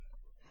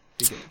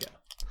be good to go.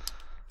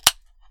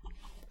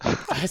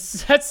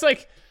 That's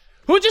like,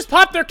 who just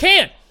popped their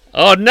can?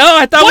 Oh no,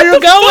 I thought we were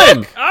going.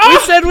 We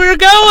said we were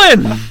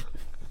going.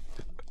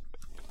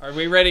 Are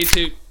we ready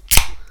to?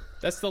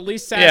 That's the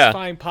least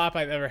satisfying pop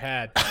I've ever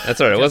had. That's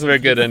all right. It wasn't very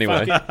good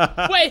anyway.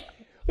 Wait,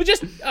 we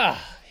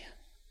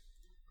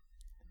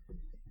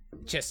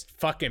just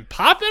fucking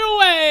pop it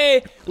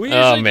away. We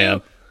usually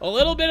do a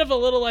little bit of a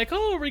little like,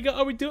 oh,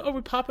 are we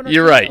popping?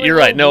 You're right. You're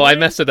right. No, I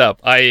messed it up.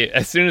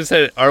 As soon as I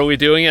said, "Are we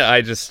doing it?"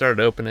 I just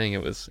started opening.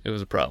 It was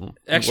a problem.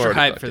 Extra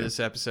hype for this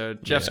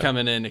episode. Jeff's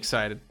coming in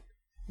excited.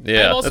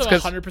 Yeah, I'm also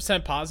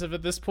 100% positive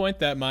at this point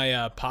that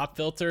my pop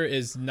filter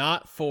is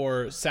not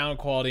for sound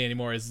quality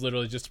anymore. It's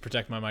literally just to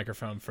protect my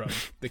microphone from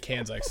the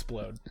cans I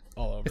explode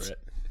all over it.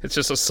 It's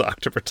just a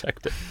sock to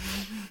protect it.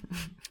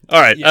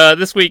 All right.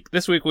 This week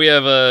we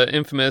have a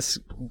infamous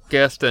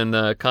guest and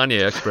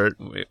Kanye expert.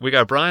 We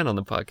got Brian on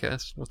the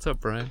podcast. What's up,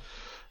 Brian?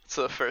 It's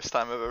the first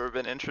time I've ever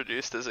been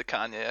introduced as a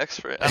Kanye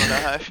expert. I don't know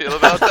how I feel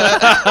about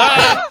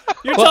that.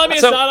 You're telling me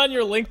it's not on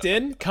your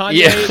LinkedIn?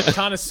 Kanye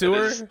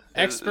connoisseur,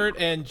 expert,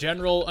 and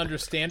general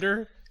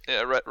understander?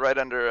 Yeah, right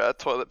under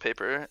toilet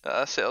paper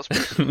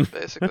salesperson,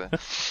 basically.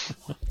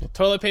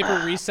 Toilet paper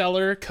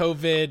reseller,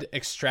 COVID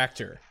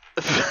extractor.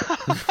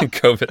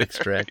 COVID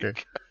extractor.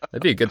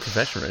 That'd be a good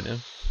profession right now.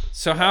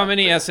 So how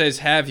many essays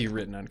have you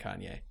written on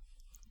Kanye?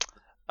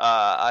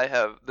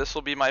 This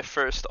will be my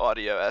first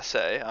audio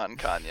essay on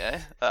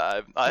Kanye.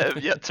 I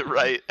have yet to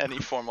write any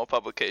formal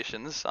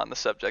publications on the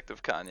subject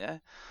of Kanye.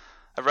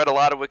 I've read a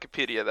lot of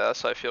Wikipedia though,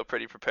 so I feel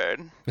pretty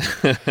prepared.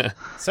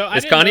 So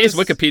is Kanye's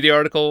Wikipedia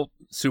article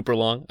super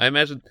long? I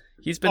imagine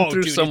he's been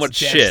through so much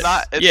shit.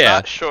 It's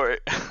not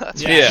short.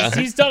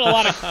 He's done a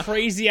lot of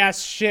crazy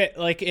ass shit.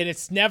 Like, and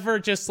it's never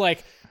just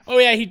like, oh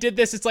yeah, he did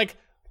this. It's like,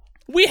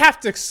 we have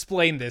to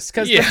explain this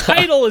because the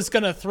title is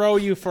going to throw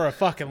you for a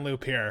fucking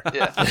loop here.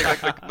 Yeah, I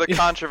think like the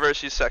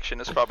controversy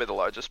section is probably the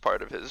largest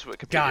part of his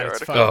Wikipedia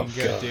article. Fucking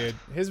good, dude.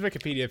 His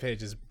Wikipedia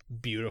page is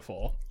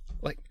beautiful.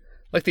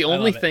 Like the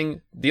only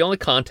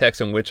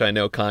context in which I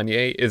know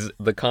Kanye is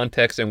the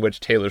context in which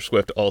Taylor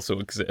Swift also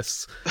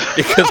exists.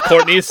 Because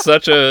Courtney's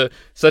such a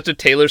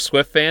Taylor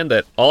Swift fan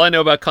that all I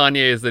know about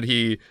Kanye is that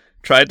he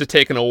tried to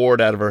take an award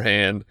out of her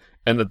hand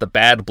and that the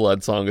Bad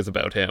Blood song is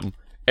about him.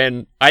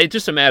 And I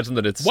just imagine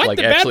that it's the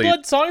Bad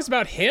Blood song is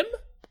about him?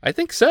 I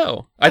think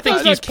so. I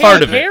think he's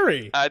part of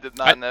it. I did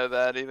not know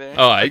that either.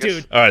 Oh,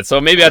 dude. All right,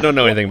 so maybe I don't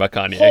know anything about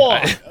Kanye. Hold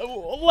on.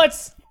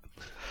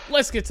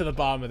 Let's get to the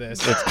bottom of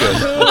this. That's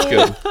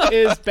good. Who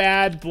is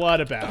Bad Blood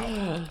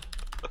about?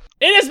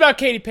 It is about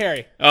Katy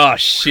Perry. Oh,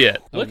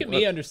 shit. Look at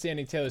me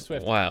understanding Taylor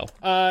Swift. Wow.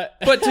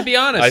 But to be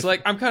honest,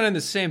 I'm kind of in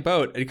the same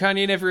boat.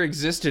 Kanye never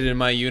existed in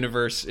my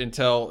universe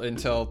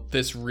until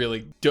this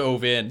really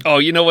dove in. Oh,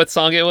 you know what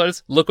song it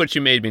was? Look What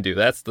You Made Me Do.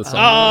 That's the song.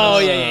 Oh,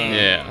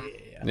 yeah.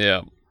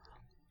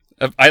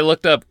 I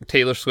looked up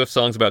Taylor Swift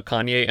songs about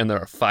Kanye, and there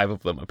are 5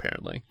 of them,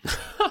 apparently.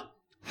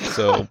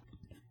 Look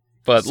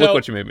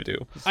What You Made Me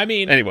Do. I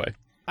mean, anyway.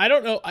 I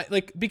don't know,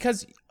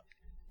 because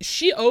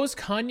she owes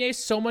Kanye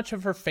so much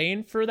of her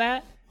fame for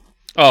that.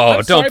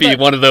 Oh, don't be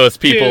one of those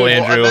people, dude,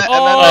 Andrew.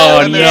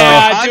 No.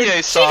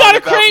 Dude, she got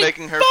to create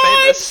making her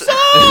 5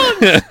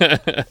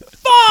 songs!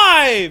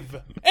 5!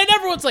 And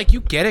everyone's like,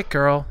 you get it,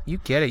 girl. You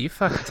get it. You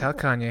fucking tell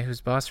Kanye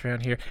who's boss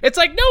around here. It's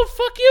like, no,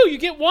 fuck you. You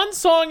get 1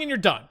 song and you're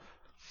done.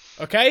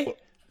 Okay?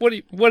 What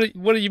do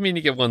you mean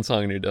you get 1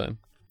 song and you're done?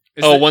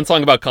 One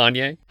song about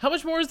Kanye? How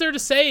much more is there to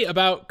say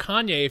about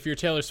Kanye if you're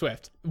Taylor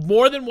Swift?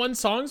 More than 1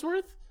 song's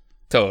worth?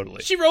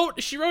 Totally. She wrote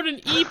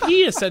an EP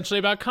essentially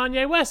about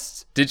Kanye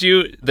West.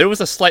 There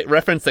was a slight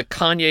reference that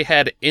Kanye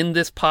had in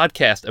this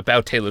podcast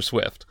about Taylor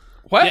Swift.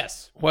 What?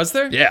 Yes. Was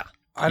there? Yeah.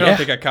 I don't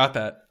think I caught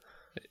that.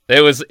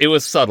 It was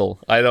subtle.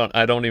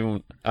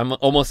 I'm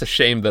almost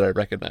ashamed that I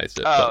recognized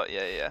it. Oh,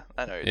 yeah.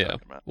 I know what you're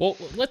talking about. Well,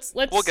 we'll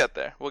get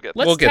there.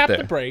 Let's tap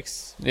the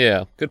brakes.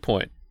 Yeah, good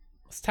point.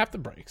 Let's tap the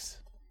brakes.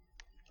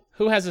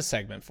 Who has a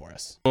segment for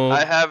us?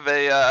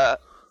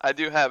 I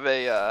do have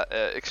a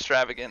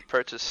extravagant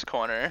purchase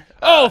corner.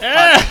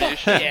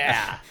 Contribution.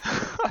 Yeah.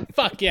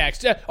 Fuck yeah.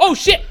 Oh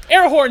shit!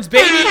 Air horns,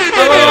 baby.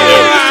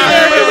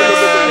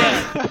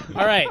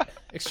 All right.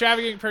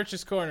 Extravagant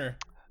purchase corner.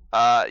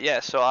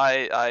 So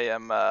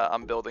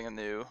I'm building a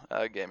new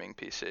gaming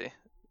PC.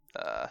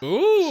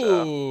 Ooh.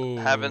 So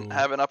haven't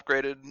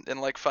upgraded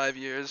in like 5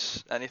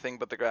 years, anything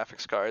but the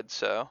graphics card.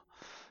 So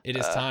it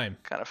is time.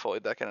 Kind of fully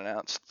decking it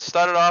out.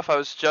 Started off, I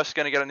was just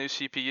gonna get a new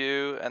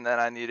CPU, and then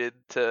I needed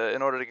to,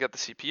 in order to get the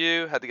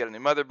CPU, had to get a new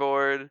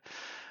motherboard,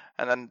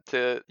 and then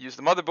to use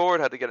the motherboard,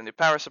 had to get a new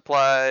power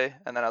supply,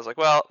 and then I was like,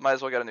 well, might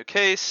as well get a new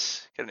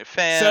case, get a new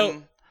fan.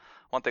 So,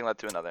 one thing led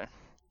to another.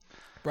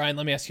 Brian,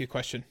 let me ask you a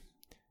question.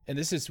 And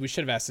we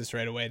should have asked this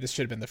right away. This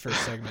should have been the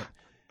first segment.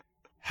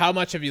 How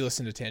much have you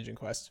listened to Tangent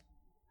Quest?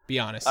 Be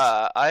honest.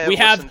 We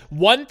have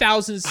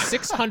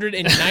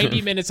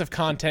 1,690 minutes of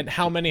content.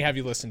 How many have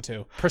you listened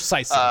to?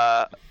 Precisely.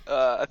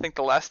 I think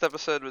the last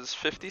episode was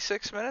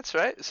 56 minutes,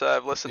 right? So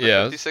I've listened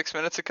to 56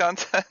 minutes of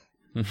content.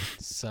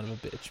 Son of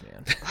a bitch,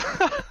 man.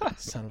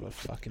 Son of a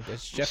fucking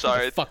bitch. Jeff,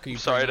 sorry, what the fuck are you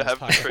sorry to have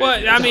betrayed Well,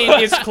 you. I mean,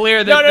 it's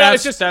clear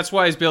that that's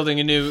why he's building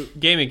a new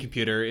gaming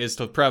computer, is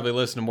to probably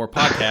listen to more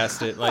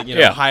podcasts at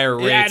higher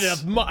rates. Yeah,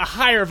 at a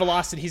higher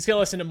velocity. He's gonna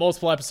listen to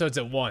multiple episodes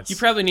at once. You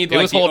probably need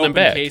like the open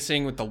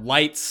casing with the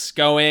lights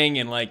going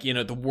and like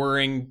the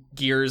whirring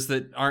gears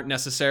that aren't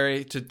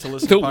necessary to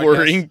listen to podcasts. The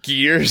whirring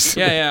gears.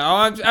 Yeah.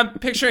 Oh, I'm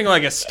picturing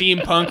like a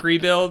steampunk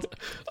rebuild.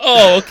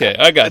 Oh, okay,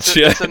 I got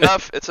you.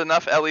 It's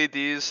enough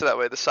LEDs so that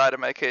way the side of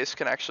my case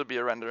can actually be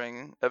a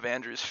rendering of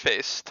Andrew's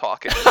face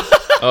talking.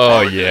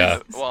 Oh yeah.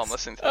 While I'm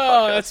listening to the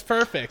podcast. That's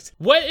perfect.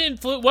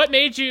 What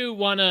made you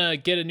want to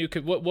get a new?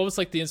 What was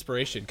like the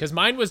inspiration? Because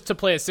mine was to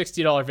play a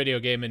 $60 video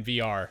game in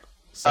VR.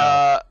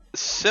 So.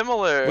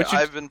 Similar.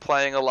 I've been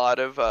playing a lot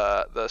of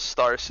the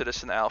Star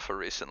Citizen Alpha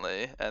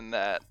recently, and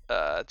that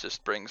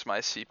just brings my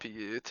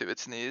CPU to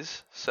its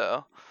knees.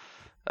 So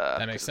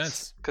that makes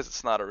sense because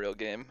it's not a real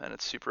game and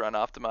it's super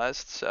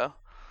unoptimized. So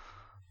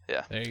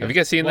yeah. Have you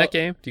guys seen that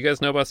game? Do you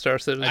guys know about Star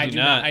Citizen? I do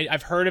not.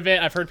 I've heard of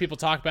it. I've heard people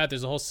talk about it.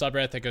 There's a whole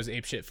subreddit that goes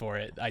apeshit for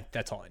it.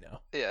 That's all I know.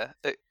 Yeah.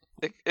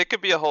 It could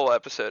be a whole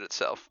episode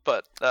itself,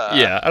 but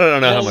I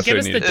don't know how much give we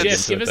us need the to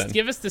gist. get into it.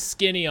 Give us the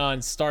skinny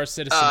on Star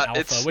Citizen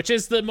Alpha, which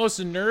is the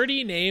most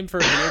nerdy name for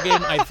a video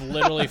game I've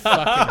literally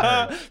fucking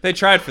heard. They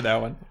tried for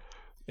that one.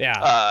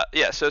 Yeah.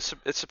 So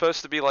it's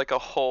supposed to be like a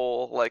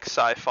whole like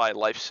sci-fi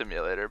life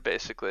simulator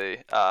basically,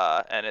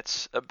 and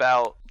it's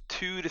about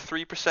 2 to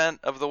 3%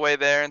 of the way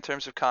there in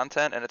terms of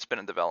content, and it's been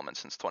in development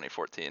since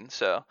 2014.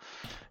 So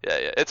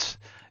it's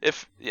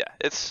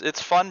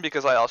fun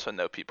because I also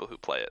know people who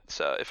play it.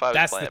 So if I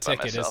was playing it by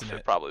myself,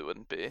 it probably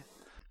wouldn't be.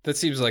 That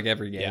seems like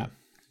every game.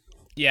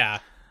 Yeah.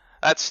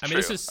 That's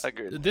true.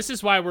 This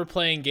is why we're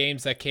playing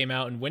games that came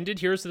out. And when did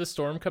Heroes of the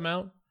Storm come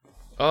out?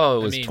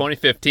 Oh, it was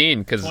 2015.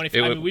 Because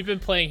we've been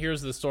playing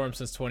Heroes of the Storm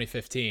since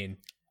 2015.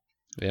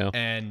 Yeah.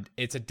 And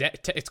it's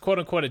it's quote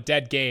unquote a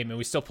dead game, and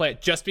we still play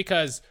it just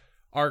because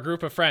our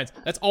group of friends,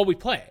 that's all we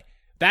play.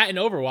 That and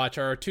Overwatch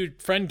are our two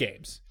friend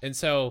games. And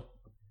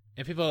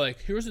people are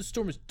like, Heroes of the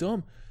Storm is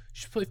dumb. You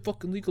should play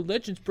fucking League of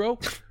Legends, bro.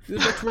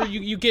 That's where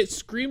you get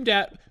screamed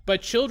at by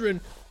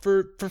children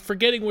for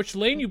forgetting which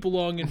lane you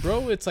belong in,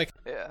 bro. It's like,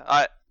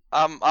 yeah,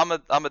 I'm a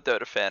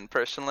Dota fan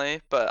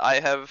personally, but I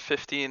have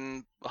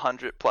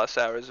 1,500 plus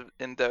hours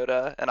in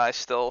Dota, and I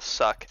still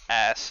suck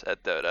ass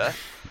at Dota.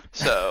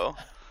 So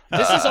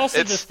this is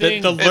also the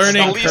thing. The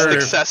learning it's the least curve.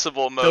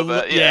 accessible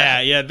MOBA.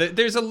 Yeah.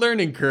 There's a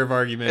learning curve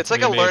argument. It's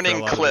like a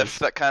learning cliff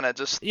that kind of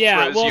just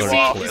throws you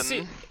off.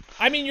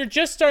 I mean, you're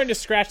just starting to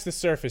scratch the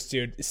surface,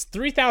 dude.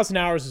 3,000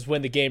 hours is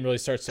when the game really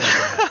starts to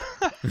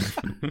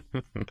open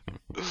up.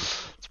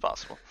 It's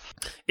possible.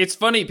 It's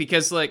funny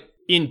because, like,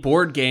 in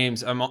board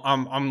games,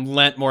 I'm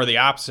lent more the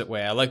opposite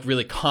way. I like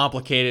really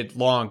complicated,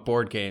 long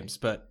board games,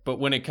 but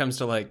when it comes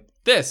to like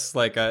this,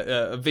 like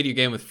a video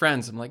game with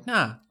friends, I'm like,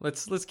 nah,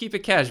 let's keep it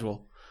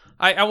casual.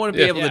 I want to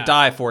be able to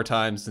die 4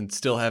 times and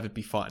still have it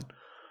be fun.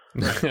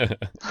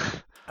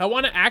 I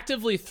want to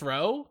actively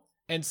throw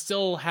and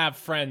still have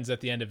friends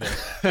at the end of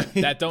it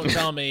that don't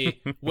tell me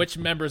which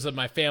members of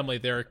my family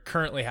they're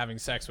currently having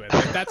sex with.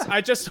 Like I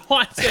just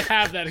want to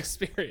have that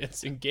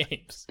experience in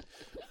games.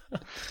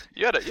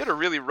 You had a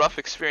really rough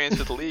experience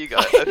with League.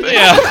 I think.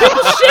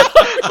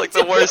 Yeah, like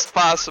the worst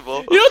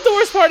possible. You know what the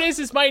worst part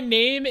is my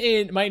name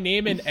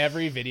in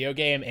every video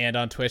game and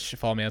on Twitch.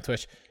 Follow me on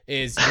Twitch.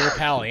 Is your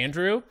pal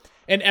Andrew,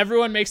 and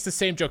everyone makes the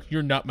same joke.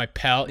 You're not my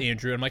pal,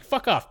 Andrew. I'm like,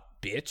 fuck off,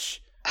 bitch.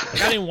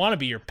 Like, I didn't want to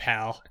be your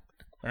pal.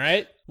 All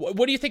right.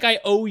 What do you think I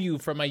owe you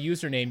for my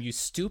username? You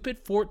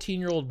stupid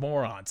 14-year-old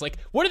morons. Like,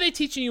 what are they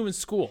teaching you in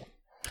school?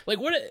 Like,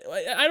 what?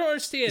 I don't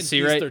understand.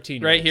 See, these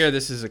 13-year-olds. Right here,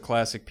 this is a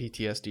classic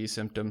PTSD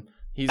symptom.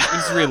 He's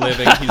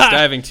reliving. He's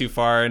diving too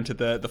far into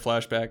the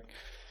flashback.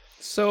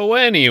 So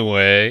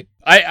anyway,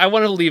 I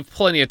want to leave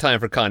plenty of time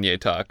for Kanye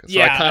talk.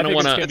 So I kind of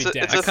want to.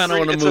 I kind of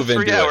want to move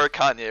into it. It's a 3-hour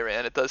Kanye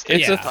rant. It does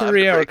take It's a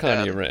 3-hour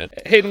Kanye rant.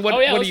 Hayden, what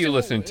are you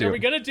listening to? Are we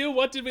gonna do?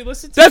 What did we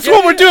listen to? That's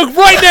what we're doing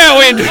right now,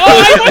 Andrew. Oh,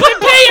 I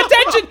wasn't paying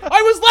attention.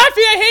 I was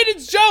laughing at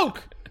Hayden's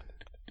joke.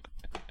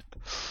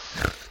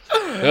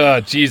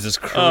 Oh, Jesus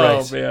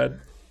Christ! Oh man.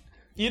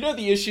 You know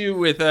the issue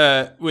with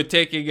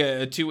taking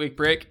a 2-week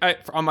break?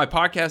 On my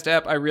podcast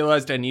app, I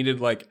realized I needed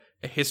like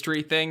a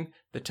history thing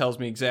that tells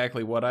me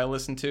exactly what I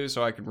listen to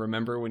so I can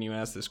remember when you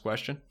ask this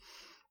question.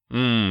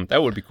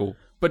 That would be cool.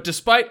 But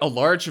despite a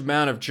large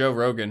amount of Joe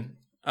Rogan,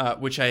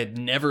 which I had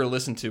never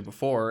listened to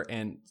before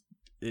and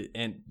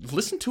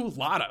listened to a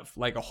lot of,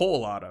 like a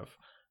whole lot of,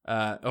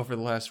 over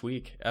the last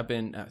week, I've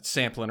been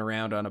sampling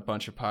around on a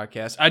bunch of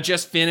podcasts. I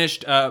just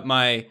finished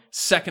my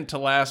second to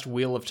last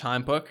Wheel of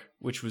Time book,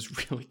 which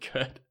was really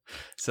good.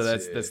 So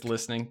that's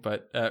listening,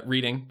 but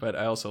reading, but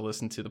I also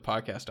listened to the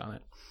podcast on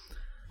it.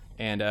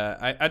 And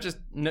I just,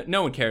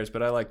 no one cares,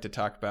 but I like to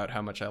talk about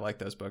how much I like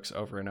those books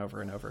over and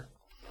over and over.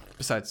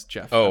 Besides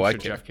Jeff. Oh, I'm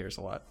sure Jeff cares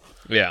a lot.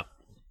 Yeah.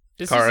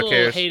 This Cara is a little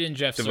cares. Hayden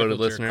Jeff Devoted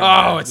listener.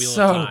 Oh, it's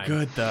so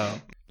good, though.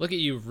 Look at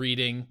you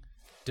reading,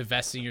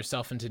 divesting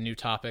yourself into new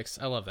topics.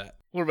 I love that.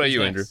 What about you,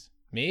 nice. Andrew?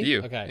 Me?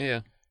 You. Okay. Yeah.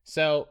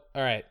 So,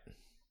 all right.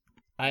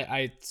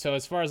 So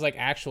as far as like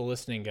actual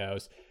listening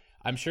goes,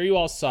 I'm sure you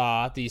all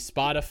saw the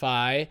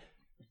Spotify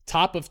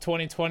top of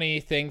 2020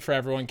 thing for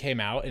everyone came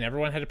out, and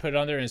everyone had to put it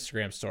on their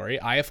Instagram story.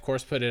 I, of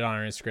course, put it on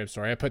our Instagram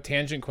story. I put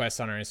Tangent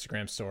Quest on our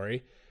Instagram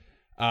story.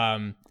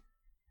 There's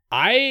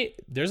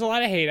a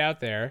lot of hate out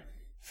there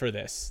for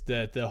this.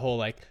 The whole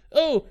like,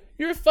 oh,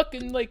 you're a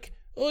fucking like,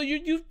 oh,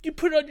 you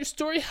put it on your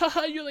story,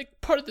 haha, you're like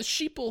part of the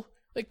sheeple.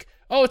 Like,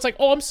 oh, it's like,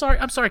 oh, I'm sorry,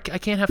 I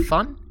can't have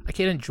fun? I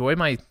can't enjoy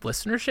my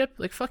listenership?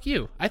 Like, fuck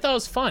you. I thought it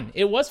was fun.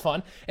 It was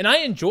fun. And I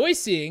enjoy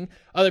seeing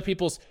other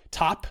people's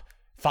top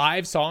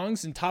 5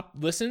 songs and top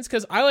listens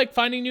because I like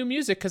finding new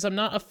music because I'm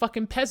not a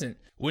fucking peasant.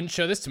 Wouldn't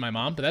show this to my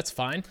mom, but that's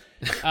fine.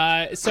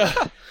 So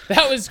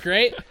that was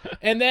great.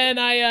 And then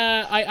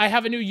I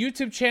have a new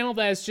YouTube channel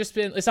that has just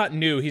been, it's not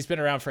new. He's been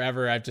around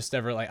forever. I've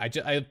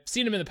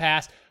seen him in the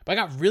past, but I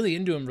got really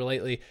into him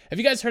lately. Have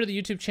you guys heard of the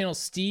YouTube channel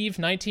Steve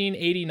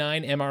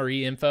 1989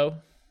 MRE Info?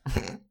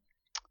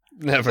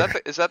 Never.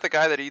 Is that the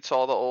guy that eats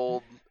all the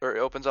old, or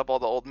opens up all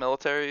the old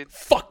military?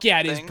 Fuck yeah,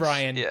 it things? is,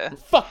 Brian. Yeah.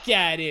 Fuck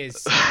yeah, it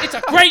is. It's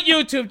a great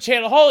YouTube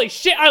channel. Holy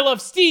shit, I love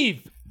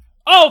Steve.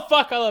 Oh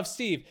fuck, I love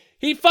Steve.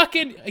 He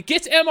fucking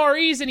gets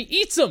MREs and he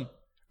eats them,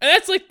 and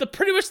that's like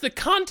pretty much the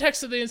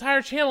context of the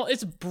entire channel.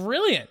 It's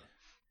brilliant.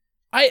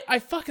 I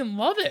fucking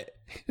love it.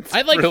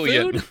 I like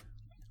brilliant. food.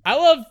 I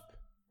love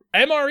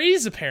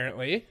MREs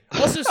apparently.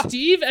 Also,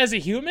 Steve as a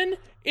human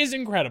is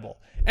incredible.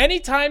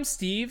 Anytime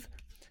Steve.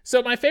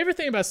 So my favorite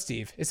thing about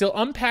Steve is he'll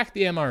unpack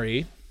the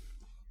MRE,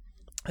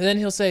 and then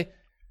he'll say,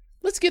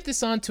 "Let's get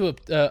this onto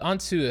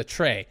a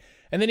tray."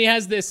 And then he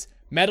has this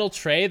metal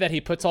tray that he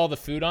puts all the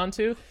food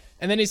onto,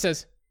 and then he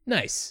says,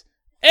 "Nice."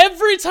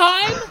 Every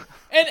time,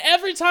 and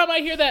every time I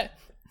hear that,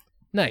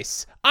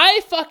 "Nice,"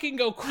 I fucking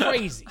go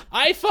crazy.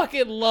 I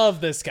fucking love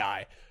this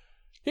guy.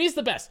 He's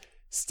the best.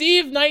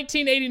 Steve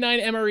 1989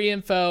 MRE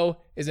Info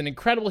is an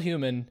incredible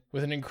human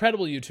with an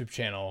incredible YouTube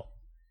channel.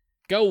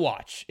 Go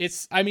watch.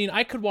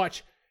 I could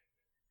watch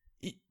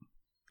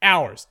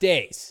hours,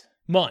 days,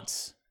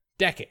 months,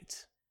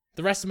 decades.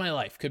 The rest of my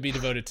life could be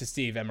devoted to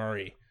Steve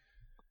MRE.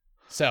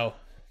 So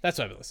that's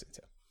what I've been listening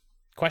to.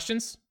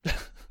 Questions?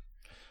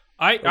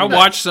 I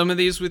watched some of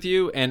these with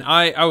you, and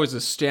I was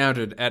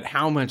astounded at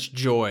how much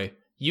joy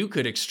you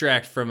could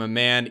extract from a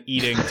man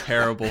eating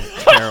terrible,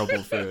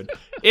 terrible food.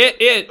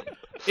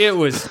 It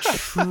was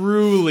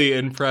truly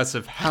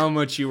impressive how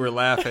much you were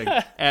laughing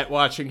at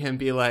watching him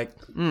be like,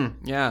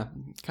 yeah,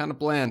 kind of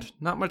bland.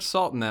 Not much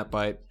salt in that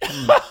bite.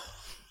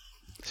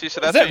 See,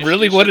 so that's is that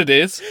really what it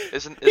is? He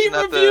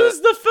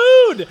reviews the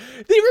food.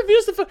 He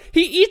reviews the food.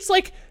 He eats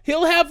like,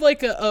 he'll have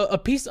like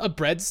a piece of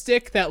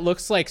breadstick that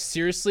looks like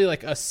seriously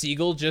like a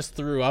seagull just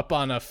threw up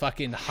on a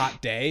fucking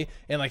hot day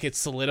and like it's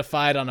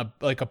solidified on a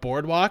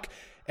boardwalk.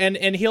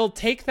 And he'll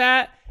take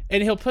that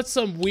and he'll put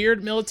some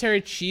weird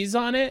military cheese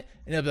on it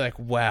and he'll be like,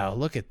 wow,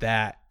 look at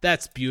that.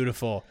 That's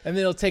beautiful. And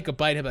then he'll take a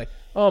bite and he'll be like,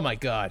 oh my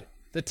God,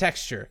 the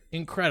texture,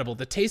 incredible.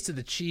 The taste of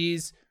the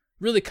cheese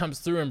really comes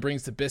through and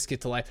brings the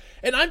biscuit to life.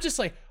 And I'm just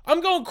like,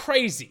 I'm going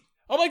crazy.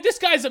 I'm like, this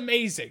guy's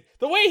amazing.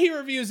 The way he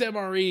reviews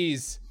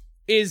MREs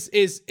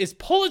is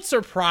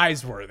Pulitzer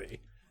Prize worthy.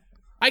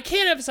 I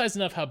can't emphasize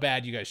enough how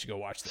bad you guys should go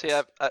watch this. See,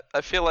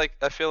 I feel like,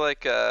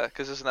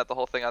 because isn't that the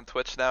whole thing on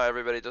Twitch now?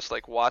 Everybody just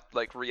like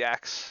live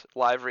reacts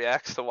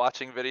to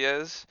watching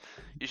videos.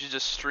 You should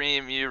just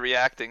stream you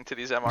reacting to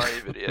these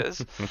MRE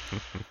videos.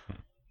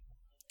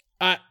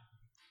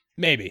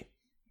 Maybe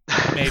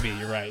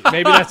you're right.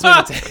 Maybe that's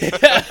what it's.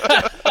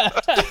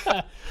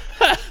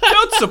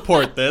 Don't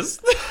support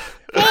this.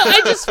 Well,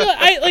 I just feel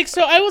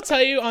so I will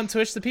tell you on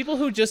Twitch, the people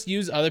who just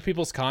use other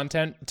people's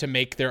content to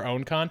make their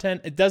own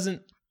content, it's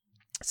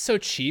so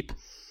cheap.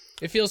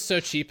 It feels so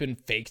cheap and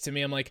fake to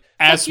me. I'm like,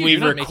 as we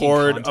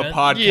record a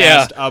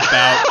podcast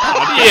about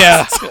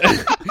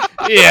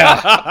podcasts.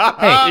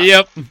 Yeah. Hey,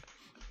 yep.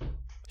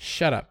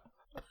 Shut up.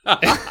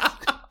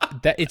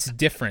 That it's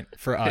different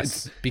for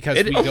us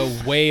because we go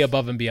way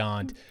above and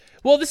beyond.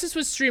 Well, this is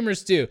what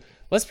streamers do.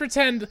 Let's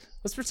pretend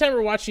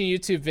we're watching a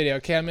YouTube video.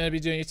 Okay, I'm gonna be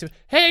doing YouTube.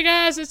 Hey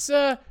guys, it's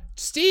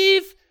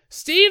Steve,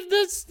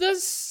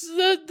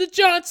 the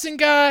Johnson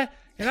guy,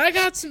 and I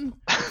got some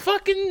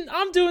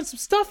I'm doing some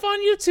stuff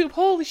on YouTube.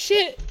 Holy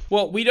shit!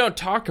 Well, we don't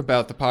talk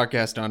about the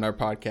podcast on our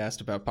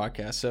podcast about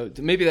podcasts, so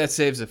maybe that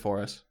saves it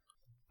for us.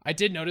 I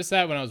did notice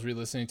that when I was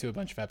re-listening to a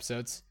bunch of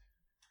episodes.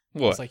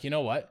 What? It's like, you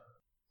know what?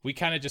 We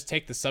kind of just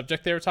take the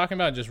subject they were talking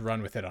about and just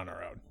run with it on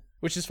our own,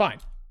 which is fine.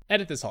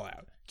 Edit this all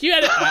out. Can you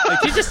edit?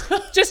 You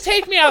just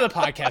take me out of the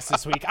podcast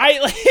this week.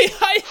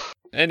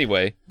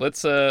 Anyway,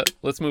 let's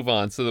move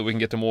on so that we can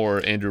get to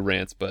more Andrew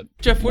rants. But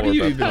Jeff, what have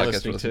you been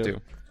listening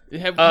to?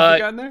 Have you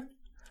gotten there?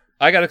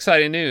 I got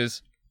exciting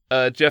news.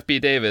 Jeff B.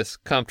 Davis,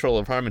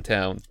 comptroller of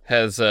Harmontown,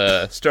 has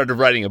started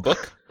writing a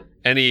book,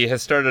 and he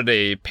has started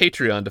a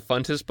Patreon to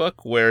fund his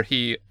book, where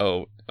he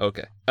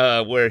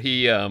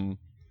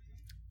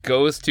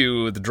goes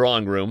to the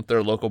Drawing Room,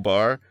 their local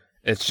bar.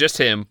 It's just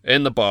him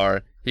in the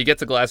bar. He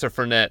gets a glass of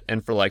Fernet,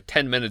 and for like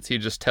 10 minutes, he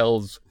just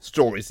tells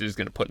stories that he's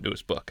going to put into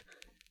his book.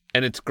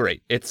 And it's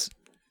great. It's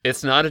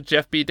not a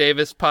Jeff B.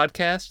 Davis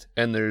podcast,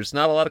 and there's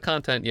not a lot of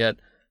content yet,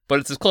 but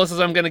it's as close as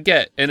I'm gonna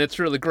get, and it's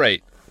really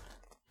great.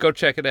 Go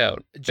check it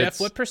out. Jeff,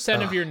 what %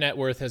 of your net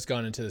worth has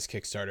gone into this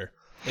Kickstarter?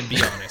 And be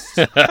honest.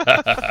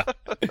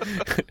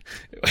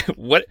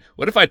 What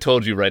if I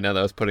told you right now that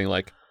I was putting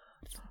like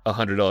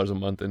 $100 a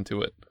month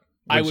into it?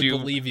 I would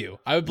believe you.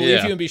 I would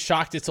believe you and be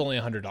shocked it's only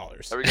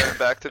 $100. Are we going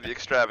back to the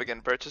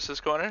extravagant purchases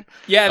corner?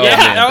 Yeah,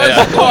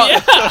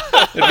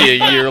 It'd be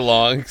a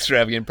year-long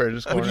extravagant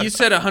purchase corner. When you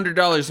said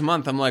 $100 a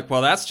month, I'm like,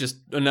 well, that's just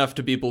enough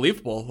to be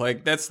believable.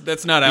 Like, that's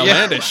not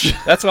outlandish.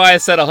 Yeah. That's why I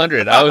said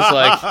 100. I was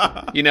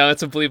like,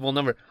 it's a believable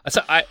number.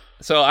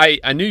 So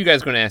I knew you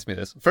guys were going to ask me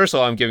this. First of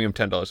all, I'm giving him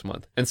 $10 a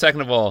month, and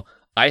second of all,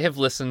 I have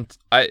listened.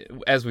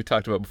 As we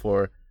talked about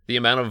before, the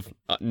amount of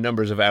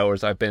numbers of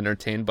hours I've been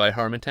entertained by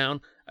Harmontown.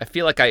 I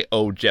feel like I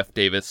owe Jeff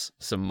Davis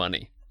some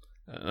money.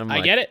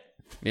 I get it.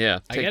 Yeah,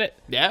 I get it.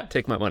 Yeah,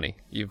 take my money.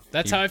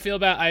 That's how I feel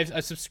about. I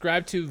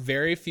subscribe to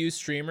very few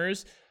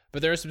streamers,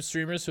 but there are some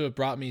streamers who have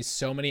brought me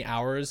so many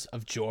hours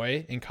of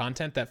joy and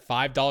content that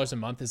 $5 a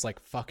month is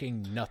like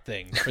fucking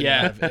nothing for the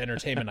amount of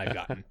entertainment I've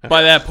gotten.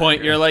 By that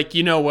point, you're like,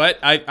 you know what?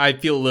 I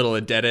feel a little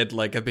indebted.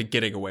 Like I've been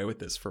getting away with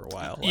this for a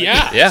while. Like,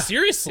 yeah,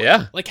 seriously.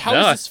 Yeah. Like how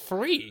is this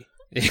free?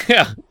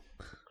 Yeah.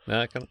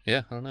 I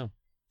don't know.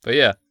 But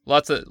yeah,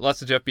 lots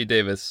of Jeff B.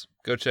 Davis.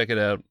 Go check it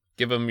out.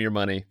 Give him your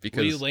money.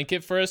 Because will you link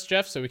it for us,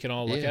 Jeff, so we can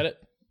all look at it?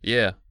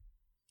 Yeah.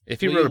 If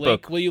he wrote a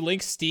book, will you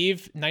link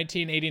Steve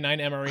 1989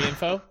 MRE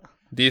info?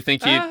 Do you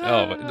think he?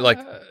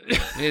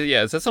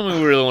 Yeah. Is that something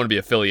we really want to be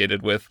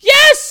affiliated with?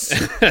 Yes.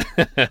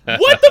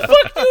 What the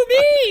fuck do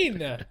you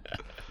mean?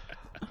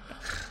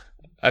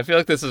 I feel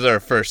like this is our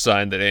first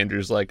sign that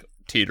Andrew's like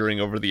teetering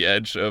over the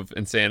edge of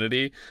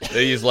insanity. That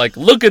he's like,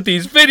 look at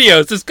these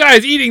videos. This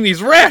guy's eating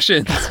these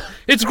rations.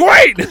 It's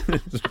great.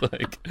 It's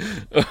like,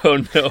 oh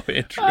no,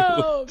 Andrew.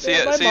 Oh,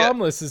 man, my mom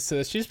listens to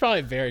this. She's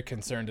probably very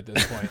concerned at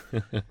this point.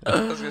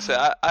 I was gonna say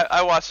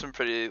I watched some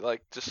pretty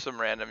just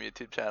some random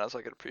YouTube channels.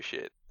 I could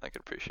appreciate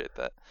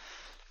that.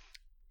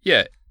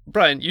 Yeah,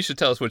 Brian, you should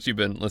tell us what you've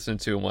been listening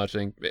to and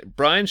watching.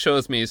 Brian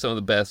shows me some of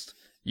the best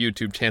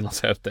YouTube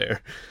channels out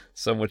there.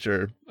 Some which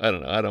are, I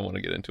don't know, I don't want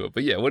to get into it.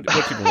 But yeah, what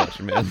you been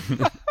watching, man?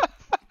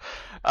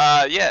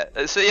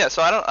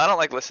 So I don't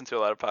like listen to a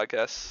lot of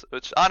podcasts,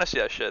 which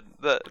honestly I should.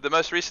 The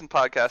most recent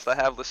podcast I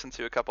have listened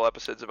to a couple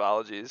episodes of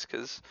Ologies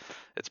because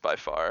it's by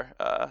far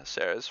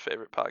Sarah's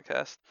favorite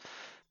podcast.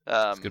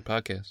 It's a good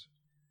podcast.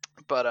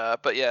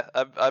 But yeah,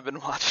 I've been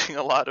watching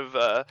a lot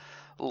of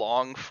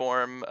long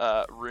form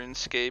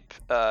RuneScape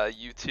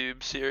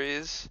YouTube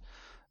series.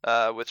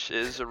 Which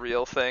is a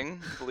real thing,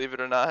 believe it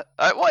or not.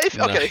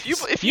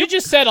 If you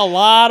just said a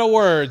lot of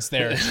words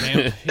there,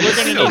 champ. You're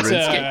gonna need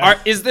to.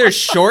 Is there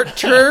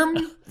short-term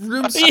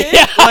RuneScape?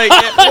 Yeah.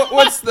 Like,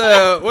 what's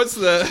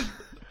the?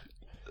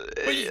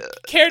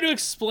 Care to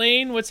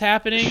explain what's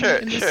happening? Sure.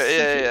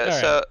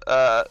 Yeah.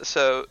 Right.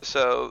 So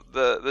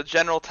the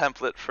general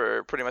template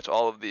for pretty much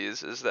all of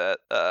these is that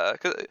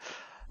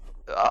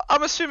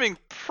I'm assuming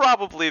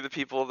the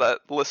people that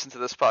listen to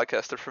this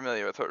podcast are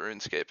familiar with what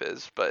RuneScape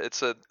is, but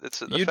it's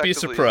you'd be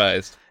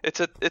surprised.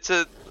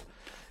 To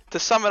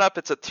sum it up,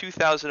 it's a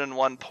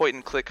 2001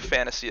 point-and-click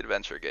fantasy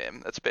adventure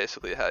game. That's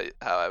basically how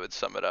I would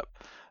sum it up.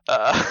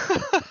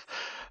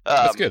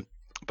 That's good.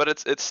 But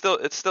it's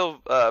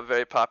still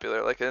very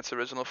popular, like in its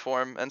original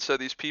form. And so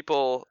these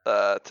people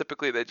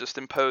typically they just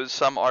impose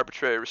some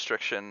arbitrary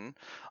restriction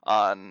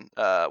on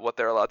what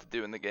they're allowed to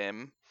do in the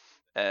game,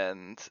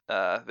 and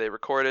they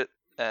record it.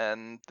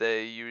 And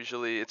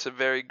it's a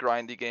very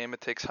grindy game.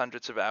 It takes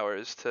hundreds of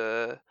hours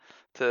to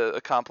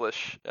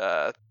accomplish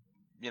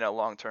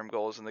long-term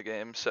goals in the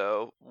game.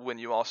 So when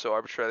you also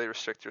arbitrarily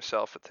restrict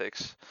yourself, it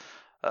takes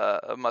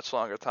a much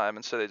longer time.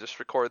 And so they just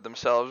record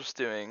themselves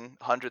doing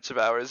hundreds of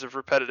hours of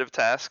repetitive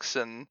tasks.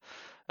 And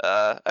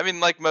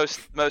like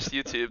most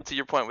YouTube, to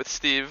your point with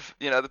Steve,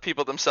 the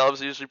people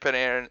themselves are usually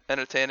pretty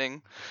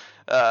entertaining.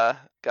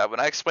 God,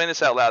 when I explain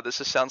this out loud, this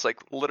just sounds like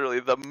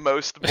literally the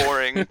most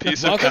boring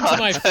piece of content. Welcome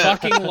to my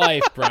fucking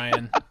life,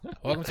 Brian.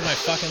 Welcome to my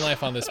fucking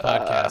life on this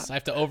podcast. I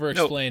have to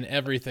over-explain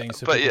everything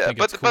so people think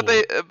it's cool.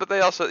 But they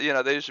also,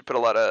 they usually put a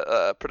lot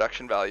of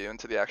production value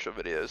into the actual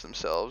videos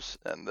themselves,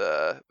 and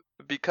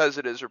because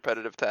it is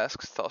repetitive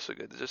tasks, it's also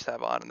good to just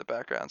have on in the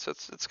background. So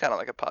it's kind of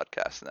like a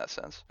podcast in that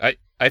sense.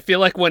 I feel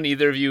like when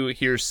either of you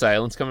hears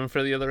silence coming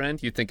from the other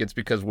end, you think it's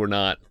because we're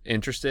not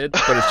interested,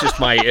 but it's just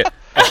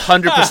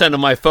 100% of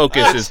my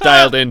focus is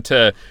dialed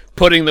into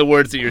putting the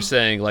words that you're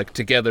saying like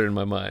together in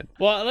my mind.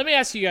 Well, let me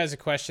ask you guys a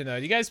question though.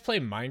 Do you guys play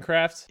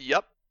Minecraft?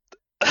 Yep.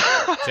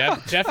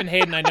 Jeff and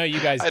Hayden, I know you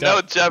guys don't. I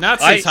know Jeff. Not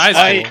since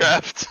high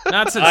school.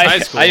 Not since high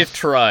school.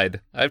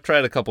 I've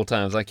tried a couple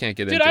times. I can't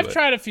get into it. Dude, I've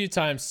tried a few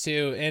times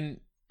too, and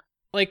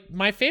like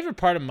my favorite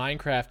part of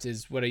Minecraft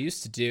is what I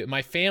used to do.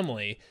 My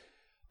family,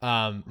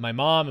 my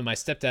mom and my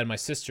stepdad and my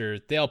sister,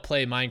 they all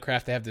play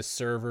Minecraft. They have this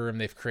server and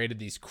they've created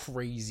these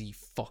crazy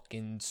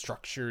fucking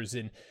structures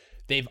and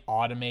they've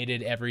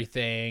automated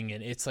everything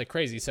and it's like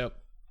crazy. So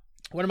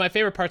one of my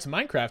favorite parts of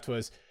Minecraft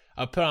was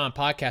I'll put on a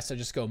podcast, I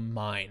just go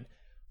mine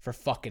for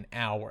fucking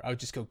hour. I would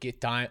just go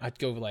get I'd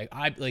go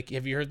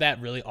have you heard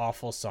that really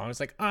awful song? It's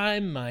like,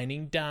 I'm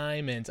mining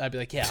diamonds. I'd be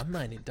like, yeah, I'm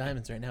mining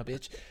diamonds right now,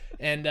 bitch.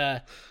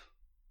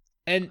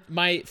 And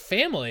my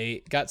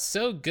family got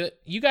so good.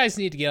 You guys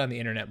need to get on the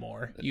internet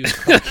more. You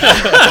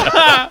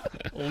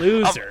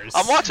losers.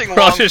 I'm watching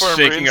We're all long-form just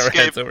shaking our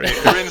heads over here.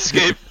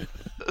 RuneScape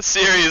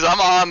series. I'm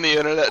on the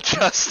internet,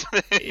 trust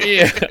me.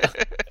 Yeah.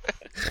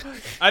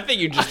 I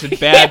think you're just in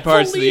bad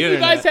parts of the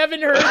internet. You guys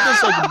haven't heard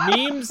this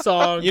meme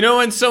song. You know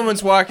when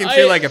someone's walking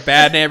through like a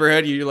bad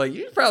neighborhood, you're like,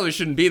 you probably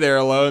shouldn't be there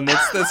alone.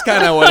 That's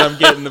kind of what I'm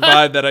getting the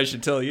vibe that I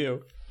should tell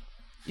you.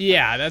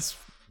 Yeah, that's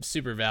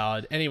super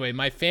valid. Anyway,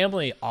 my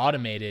family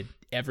automated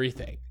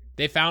everything.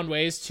 They found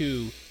ways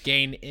to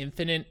gain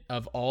infinite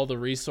of all the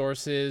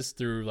resources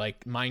through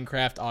like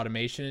Minecraft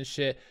automation and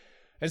shit.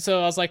 And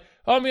so I was like,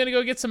 oh, I'm going to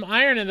go get some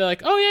iron. And they're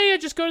like, oh, yeah,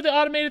 just go to the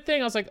automated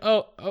thing. I was like,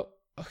 oh,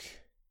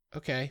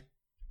 okay.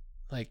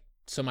 Like,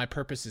 so my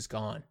purpose is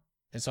gone.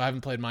 And so I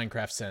haven't played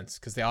Minecraft since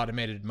because they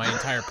automated my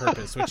entire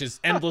purpose, which is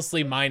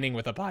endlessly mining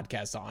with a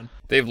podcast on.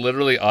 They've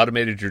literally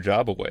automated your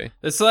job away.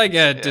 It's like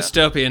a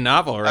dystopian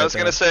novel, right? I was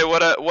going to say,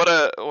 what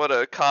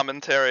a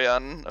commentary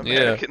on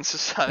American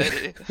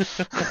society.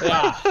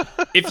 Yeah.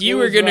 If you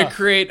were going to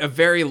create a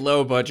very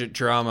low budget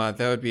drama,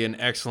 that would be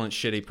an excellent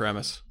shitty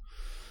premise.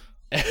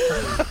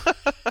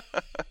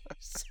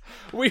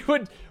 We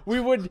would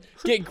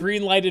get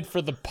green lighted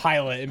for the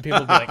pilot, and people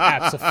would be like,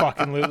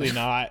 "Absolutely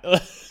not."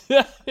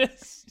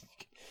 It's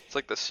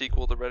like the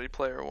sequel to Ready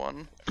Player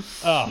One.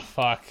 Oh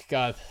fuck,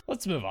 God!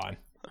 Let's move on.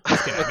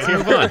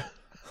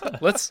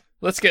 Let's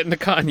get into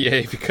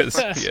Kanye because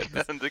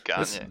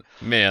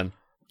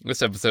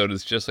this episode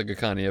is just like a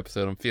Kanye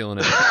episode. I'm feeling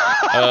it.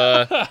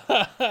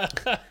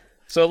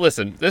 So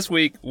listen, this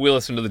week we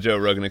listened to the Joe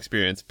Rogan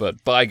Experience,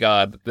 but by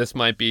God, this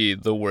might be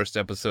the worst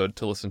episode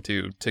to listen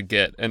to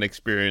get an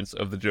experience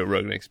of the Joe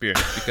Rogan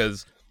Experience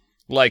because,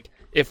 like,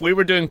 if we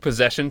were doing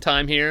possession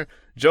time here,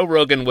 Joe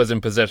Rogan was in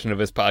possession of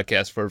his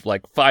podcast for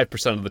like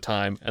 5% of the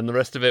time, and the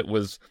rest of it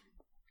was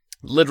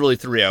literally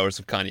 3 hours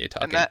of Kanye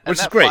talking, which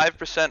is great.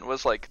 5%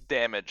 was like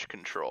damage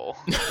control.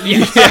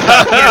 Yes,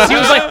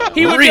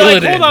 he would be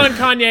like, hold on,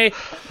 Kanye,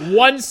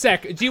 1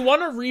 sec. Do you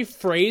want to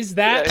rephrase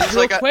that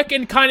real quick?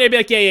 And Kanye would be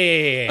like,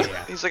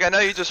 yeah. He's like, I know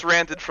you just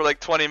ranted for like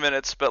 20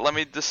 minutes, but let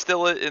me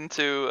distill it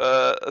into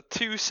a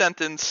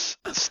 2-sentence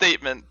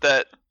statement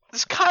that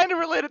is kind of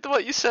related to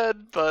what you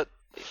said, but...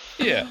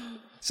 Yeah.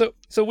 So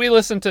we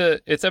listened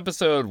to, it's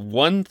episode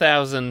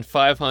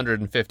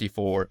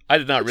 1554. I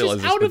did not realize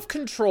this. It's out of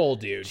control,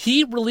 dude.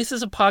 He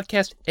releases a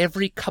podcast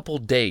every couple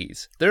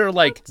days. There are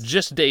like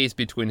just days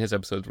between his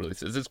episodes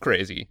releases. It's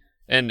crazy.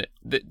 And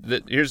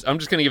here's, I'm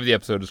just going to give you the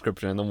episode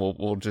description and then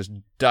we'll just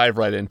dive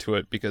right into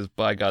it because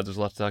by God, there's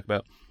a lot to talk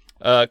about.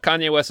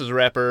 Kanye West is a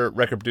rapper,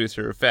 record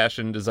producer,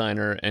 fashion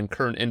designer, and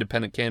current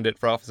independent candidate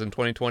for office in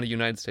 2020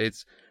 United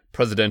States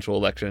presidential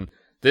election.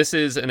 This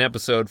is an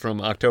episode from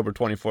October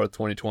 24th,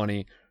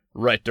 2020,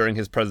 right during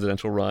his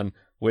presidential run,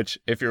 which,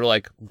 if you're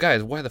like,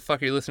 guys, why the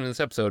fuck are you listening to this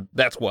episode?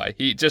 That's why.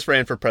 He just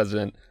ran for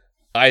president.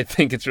 I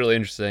think it's really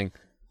interesting.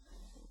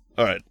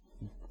 All right.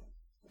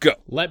 Go.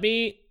 Let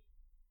me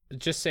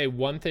just say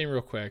one thing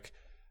real quick.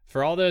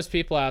 For all those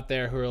people out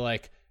there who are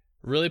like,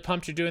 really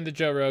pumped you're doing the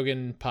Joe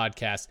Rogan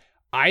podcast,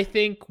 I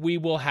think we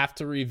will have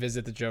to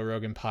revisit the Joe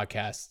Rogan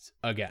podcast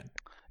again.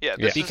 Yeah,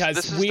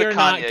 because we are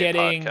not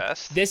getting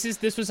podcast. This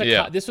was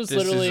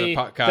literally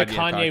the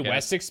Kanye podcast.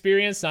 West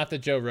experience, not the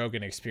Joe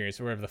Rogan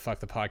experience, or whatever the fuck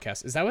the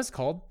podcast is. That what it's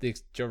called, the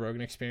Joe Rogan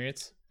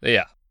experience?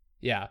 Yeah.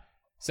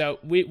 So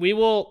we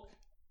will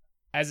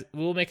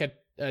make a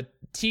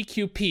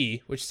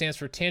TQP, which stands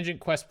for Tangent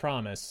Quest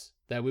Promise,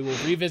 that we will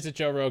revisit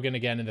Joe Rogan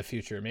again in the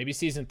future, maybe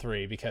season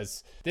 3,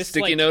 because this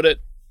Sticky note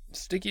it.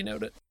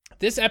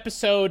 This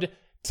episode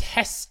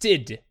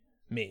tested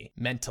me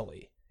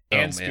mentally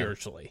and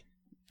spiritually.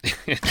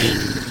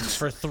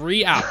 For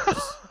 3 hours.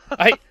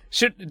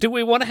 Do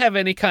we want to have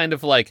any kind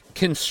of like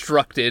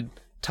constructed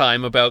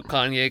time about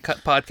Kanye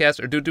podcast,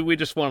 or do we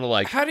just want to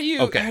like? How do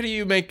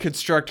you make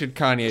constructed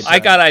Kanye time? I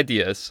got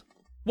ideas.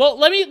 Well,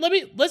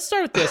 let's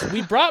start with this.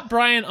 We brought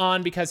Brian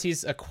on because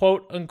he's a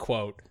quote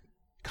unquote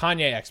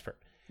Kanye expert.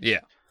 Yeah.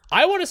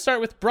 I want to start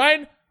with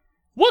Brian.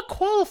 What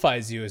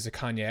qualifies you as a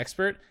Kanye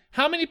expert?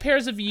 How many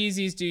pairs of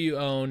Yeezys do you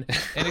own?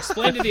 And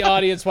explain to the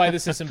audience why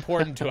this is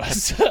important to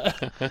us.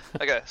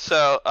 Okay,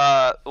 so,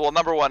 well,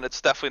 number one,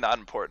 it's definitely not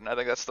important. I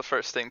think that's the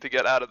first thing to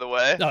get out of the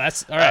way. No,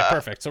 that's all right.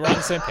 Perfect. So we're on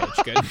the same page.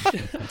 Good.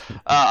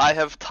 I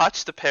have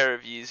touched a pair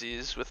of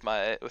Yeezys with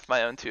my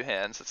own 2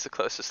 hands. It's the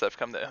closest I've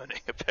come to owning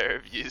a pair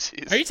of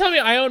Yeezys. Are you telling me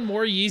I own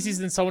more Yeezys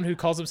than someone who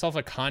calls himself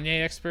a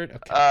Kanye expert?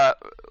 Okay.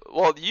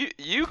 Well,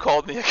 you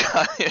called me a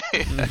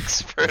Kanye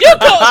expert.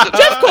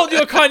 Jeff called you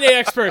a Kanye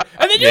expert,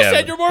 and then you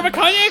said you're more of a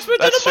Kanye expert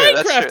than a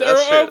Minecraft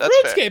or a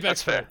RuneScape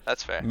expert.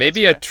 That's fair.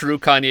 Maybe a true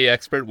Kanye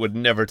expert would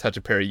never touch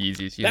a pair of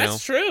Yeezys. You know?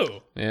 That's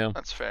true. Yeah,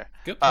 that's fair.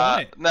 Good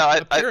point. No,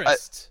 I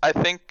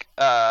think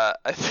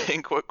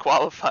what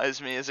qualifies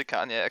me as a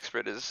Kanye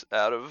expert is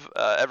out of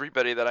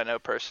everybody that I know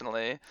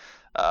personally.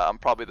 I'm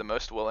probably the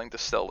most willing to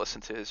still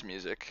listen to his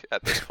music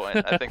at this point.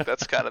 I think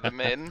that's kind of the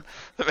main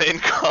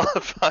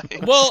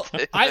qualifying. Well,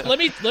 statement. let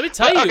me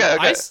tell you,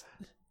 Okay.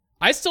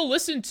 I still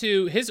listen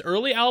to his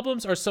early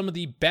albums. Are some of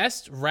the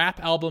best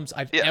rap albums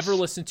I've ever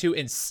listened to,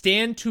 and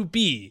stand to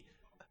be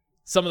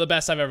some of the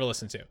best I've ever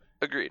listened to.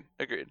 Agreed.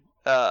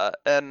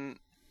 And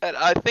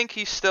I think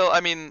he's still.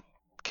 I mean,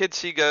 Kid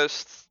See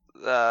Ghost,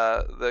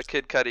 the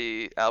Kid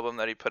Cudi album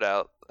that he put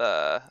out.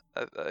 I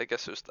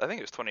guess I think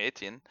it was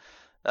 2018.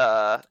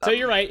 So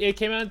you're right. It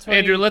came out in 20...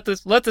 Andrew, let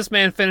this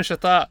man finish a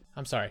thought.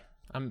 I'm sorry.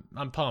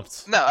 I'm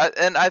pumped. No,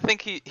 and I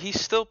think he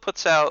still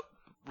puts out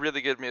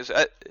really good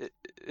music.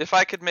 If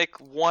I could make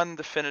one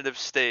definitive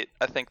state,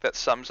 I think that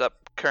sums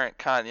up current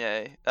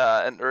Kanye,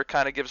 or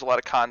kind of gives a lot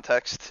of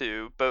context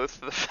to both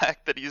the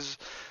fact that he's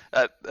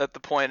at the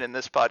point in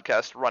this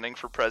podcast running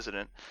for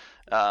president,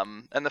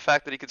 and the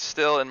fact that he could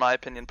still, in my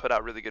opinion, put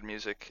out really good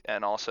music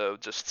and also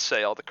just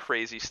say all the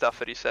crazy stuff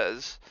that he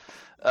says,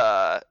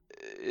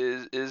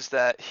 is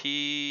that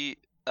he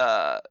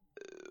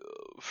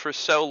for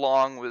so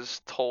long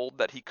was told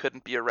that he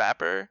couldn't be a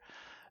rapper.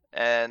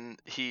 And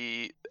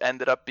he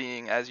ended up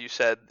being, as you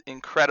said,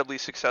 incredibly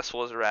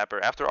successful as a rapper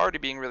after already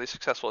being really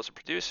successful as a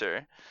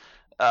producer.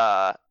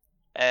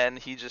 And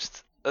he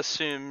just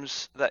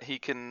assumes that he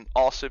can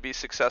also be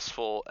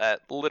successful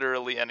at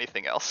literally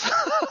anything else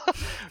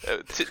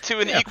to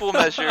an equal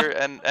measure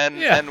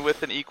and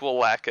with an equal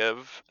lack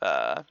of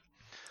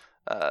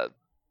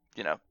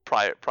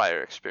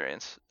prior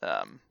experience.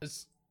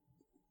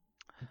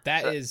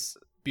 That is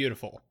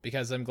beautiful,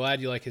 because I'm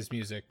glad you like his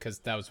music, because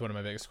that was one of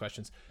my biggest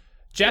questions.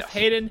 Jeff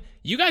Hayden,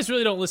 you guys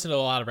really don't listen to a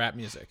lot of rap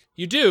music.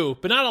 You do,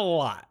 but not a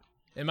lot.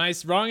 Am I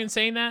wrong in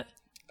saying that?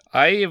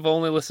 I have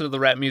only listened to the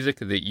rap music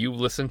that you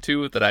listen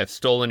to that I've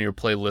stolen your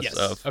playlist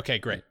of. Okay,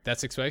 great.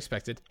 That's what I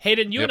expected.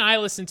 Hayden, you and I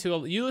listen to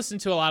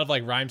a lot of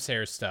like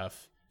Rhymesayers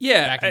stuff.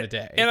 Yeah, back in the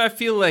day. And I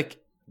feel like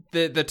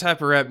the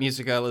type of rap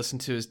music I listen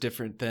to is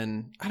different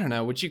than, I don't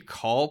know, would you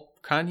call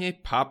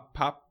Kanye pop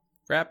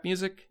rap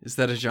music? Is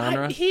that a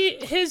genre?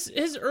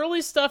 His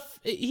early stuff,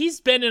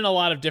 he's been in a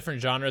lot of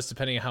different genres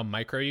depending on how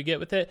micro you get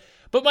with it.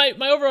 But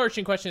my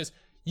overarching question is,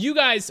 you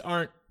guys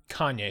aren't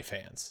Kanye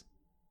fans.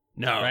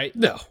 No. Right?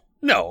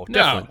 No,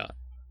 definitely not.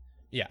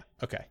 Yeah,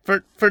 okay.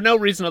 For no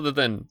reason other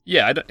than,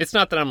 it's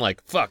not that I'm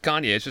like, fuck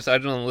Kanye, it's just I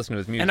don't listen to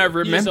his music. And I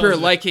remember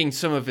liking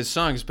some of his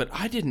songs, but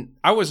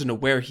I wasn't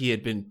aware he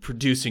had been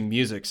producing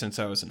music since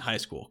I was in high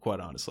school, quite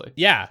honestly.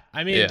 Yeah,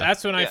 I mean,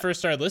 that's when I first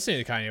started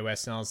listening to Kanye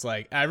West, and I was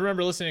like, I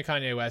remember listening to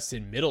Kanye West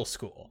in middle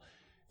school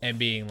and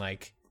being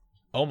like,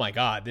 oh my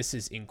God, this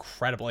is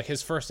incredible. Like,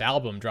 his first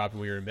album dropped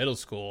when we were in middle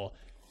school,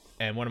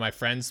 and one of my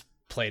friends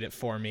played it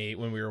for me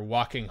when we were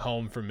walking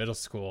home from middle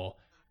school.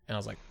 And I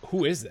was like,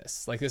 who is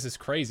this? Like, this is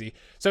crazy.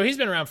 So he's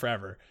been around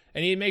forever,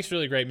 and he makes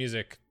really great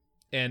music.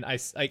 And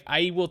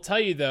I will tell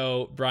you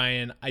though,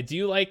 Brian, I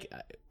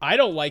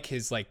don't like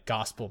his like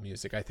gospel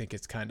music. I think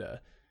it's kind of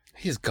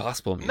his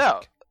gospel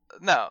music.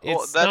 No.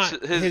 It's well, that's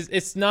not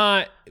it's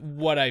not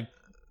what I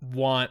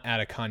want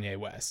out of Kanye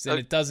West, and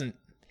it doesn't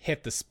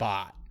hit the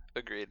spot.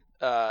 Agreed.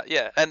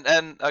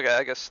 And okay,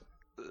 I guess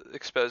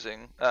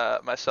exposing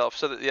myself.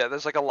 So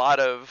there's like a lot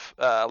of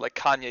like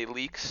Kanye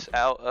leaks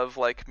out of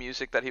like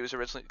music that he was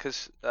originally,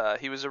 because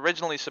he was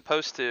originally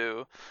supposed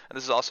to, and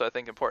this is also I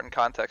think important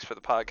context for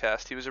the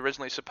podcast, he was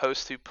originally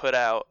supposed to put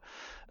out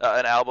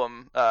an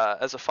album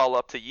as a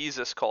follow-up to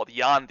Yeezus called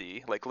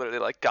Yandhi, like literally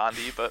like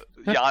Gandhi but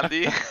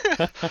Yandhi.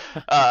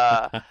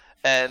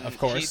 And of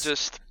course. He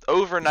just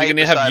overnight You're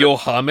gonna have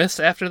Yohamis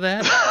after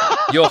that?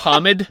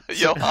 Yohamid?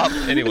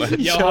 Yohamid. Anyway.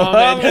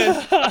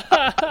 Yohamid.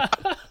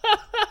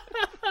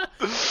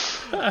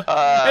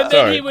 And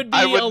then he would be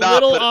a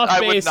little off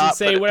base and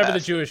say whatever the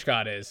Jewish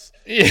God is.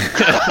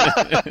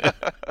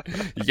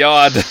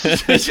 Yod.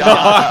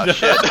 Yod.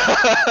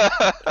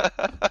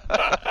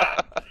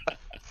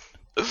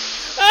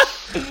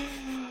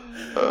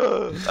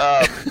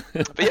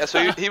 But yeah,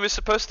 so he was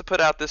supposed to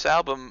put out this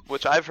album,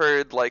 which I've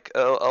heard like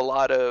a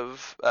lot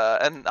of,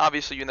 and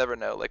obviously you never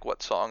know like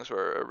what songs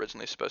were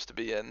originally supposed to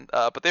be in,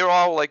 but they were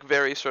all like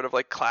very sort of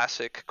like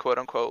classic, quote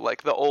unquote,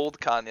 like the old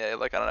Kanye.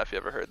 Like I don't know if you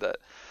ever heard that,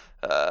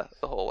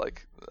 the whole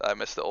like I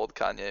miss the old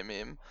Kanye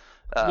meme.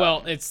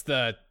 Well, it's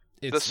the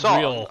song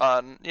real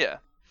on yeah.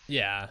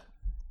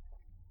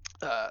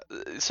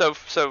 So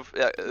for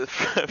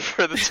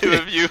the two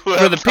of you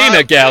for the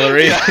peanut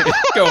gallery,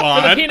 go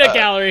on. For the peanut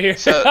gallery here.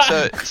 so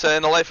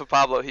in The Life of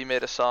Pablo, he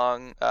made a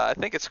song. I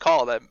think it's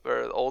called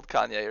or Old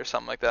Kanye or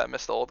something like that. I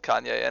miss the old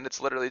Kanye, and it's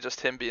literally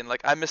just him being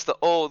like, I miss the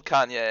old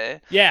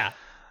Kanye. Yeah.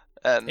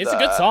 And it's a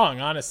good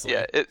song, honestly.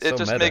 Yeah, it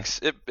just meta.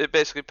 Makes it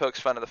basically pokes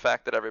fun of the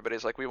fact that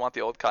everybody's like, we want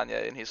the old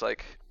Kanye, and he's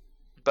like,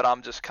 but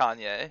I'm just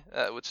Kanye,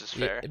 which is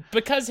fair.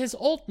 Because his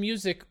old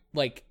music,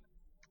 like,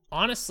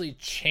 honestly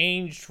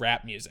changed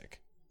rap music.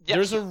 Yes.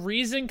 There's a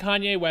reason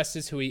Kanye West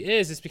is who he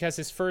is. It's because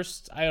his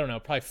first, I don't know,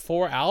 probably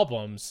 4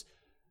 albums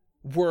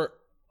were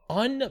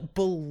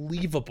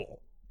unbelievable.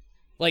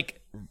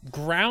 Like,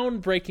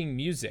 groundbreaking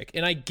music.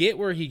 And I get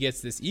where he gets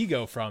this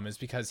ego from, is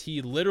because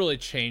he literally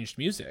changed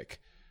music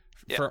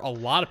for a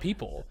lot of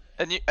people.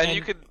 And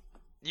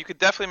you could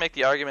definitely make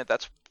the argument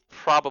that's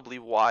probably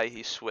why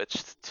he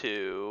switched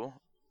to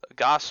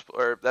gospel,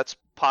 or that's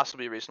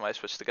possibly a reason why he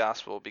switched to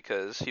gospel,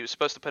 because he was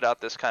supposed to put out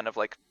this kind of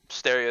like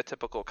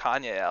stereotypical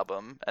Kanye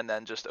album, and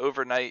then just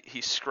overnight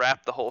he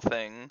scrapped the whole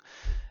thing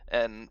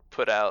and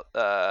put out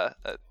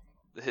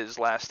his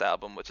last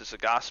album, which is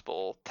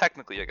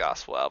technically a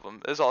gospel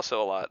album. There's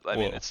also a lot. I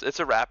mean, it's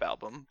a rap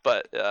album,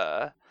 but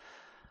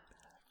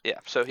yeah.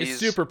 So he's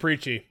super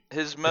preachy.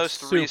 His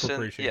most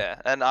recent,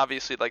 yeah, and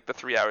obviously like the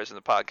 3 hours in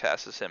the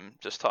podcast is him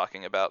just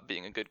talking about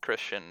being a good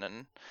Christian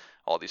and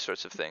all these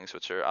sorts of things,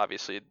 which are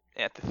obviously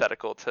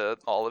antithetical to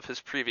all of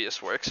his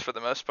previous works for the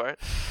most part.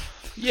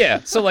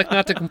 Yeah, so like,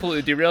 not to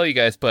completely derail you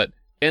guys, but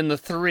in the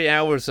 3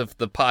 hours of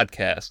the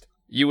podcast,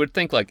 you would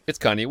think like, it's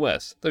Kanye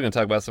West. They're going to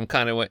talk about some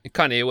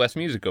Kanye West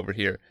music over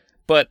here.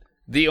 But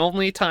the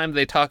only time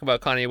they talk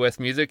about Kanye West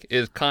music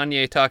is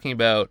Kanye talking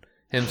about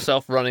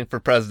himself running for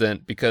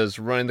president, because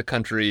running the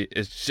country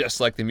is just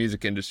like the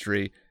music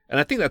industry. And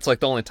I think that's like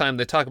the only time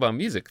they talk about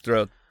music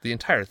throughout the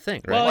entire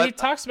thing, right? Well, he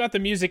talks about the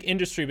music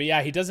industry, but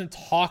yeah, he doesn't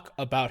talk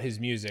about his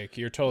music.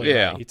 You're totally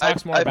right. He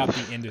talks more about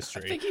the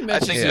industry. I think he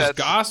mentions his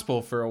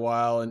gospel for a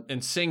while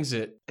and sings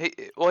it.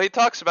 He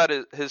talks about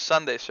his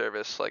Sunday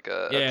service like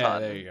a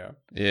ton. There you go.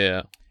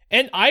 Yeah.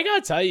 And I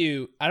gotta tell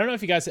you, I don't know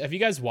if have you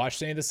guys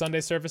watched any of the Sunday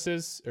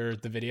services or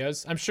the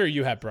videos? I'm sure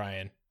you have,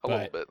 Brian. A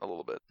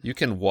little bit. You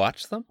can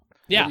watch them?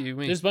 Yeah, what do you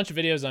mean? There's a bunch of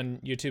videos on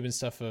YouTube and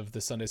stuff of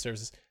the Sunday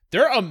services.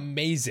 They're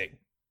amazing.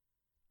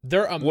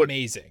 They're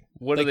amazing.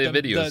 What are they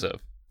videos of?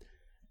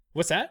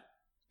 What's that?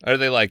 Are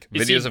they like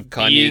videos of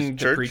Kanye's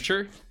church? The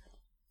preacher?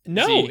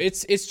 No,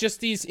 it's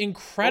just these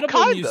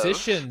incredible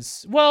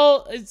musicians.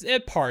 Well, it's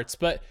at parts,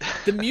 but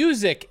the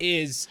music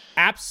is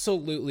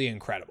absolutely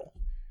incredible.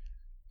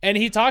 And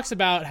he talks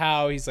about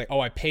how he's like,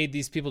 I paid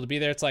these people to be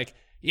there. It's like,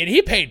 and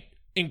he paid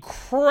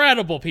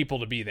incredible people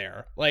to be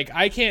there. Like,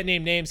 I can't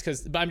name names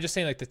but I'm just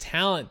saying, like, the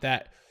talent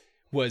that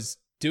was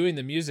doing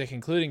the music,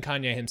 including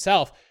Kanye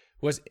himself,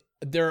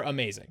 they're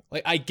amazing.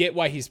 Like, I get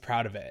why he's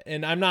proud of it.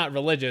 And I'm not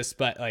religious,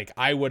 but like,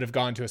 I would have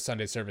gone to a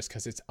Sunday service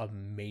because it's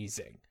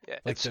amazing. Yeah,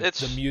 like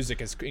the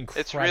music is incredible.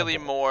 It's really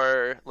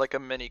more like a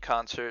mini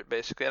concert,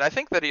 basically. And I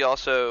think that he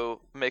also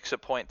makes a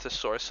point to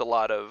source a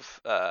lot of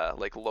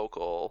like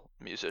local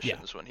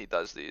musicians when he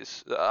does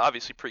these.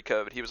 Obviously,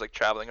 pre-COVID, he was like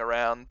traveling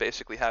around,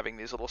 basically having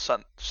these little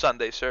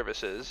Sunday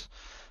services,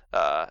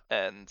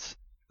 and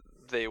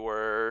they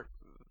were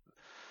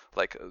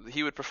like,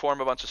 he would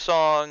perform a bunch of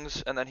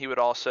songs, and then he would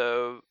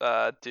also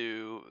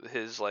do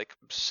his like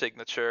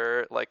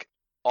signature like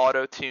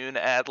auto-tune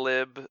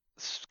ad-lib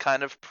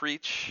kind of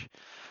preach.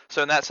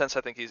 So in that sense,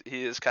 I think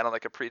he is kind of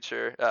like a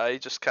preacher. He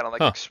just kind of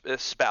like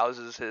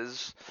espouses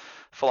his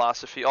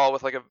philosophy, all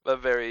with like a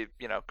very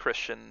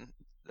Christian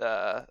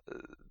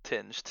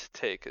tinged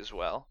take as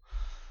well.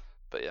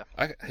 But yeah,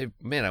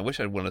 I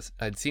wish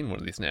I'd seen one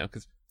of these now,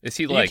 because is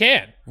he like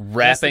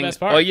rapping?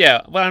 Oh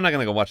yeah, well, I'm not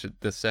gonna go watch it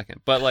this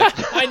second, but like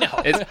I know.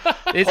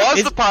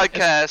 Pause the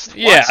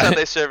podcast. Watch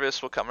Sunday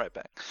service. We'll come right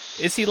back.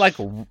 Is he like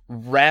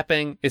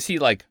rapping? Is he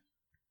like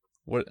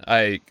what?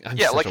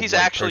 He's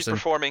actually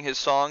performing his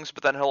songs,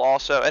 but then he'll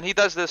also, and he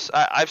does this.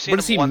 I've seen. But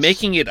is he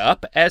making it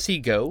up as he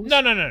goes?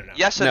 No.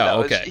 Yes and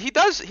no. Okay. He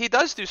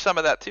does do some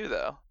of that too,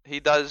 though. He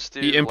does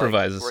do. He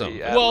improvises some.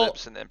 He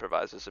ad-libs and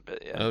improvises a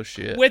bit. Yeah. Oh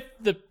shit. With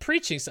the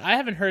preaching, I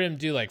haven't heard him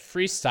do like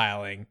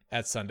freestyling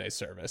at Sunday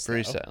service.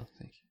 Freestyle.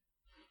 Thank you.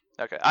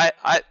 Okay.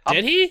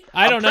 Did he?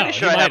 I don't know. I'm pretty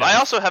sure I have. I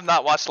also have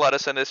not watched a lot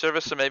of Sunday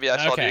service, so maybe I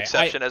saw the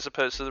exception as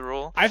opposed to the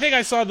rule. I think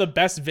I saw the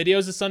best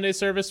videos of Sunday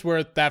service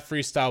where that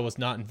freestyle was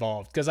not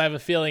involved, because I have a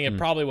feeling it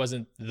probably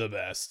wasn't the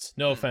best.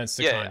 No offense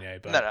to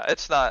Kanye, but no,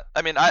 it's not.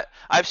 I mean,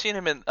 I've seen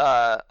him in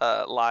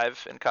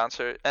live in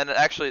concert, and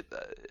actually,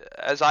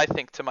 as I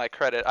think to my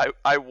credit,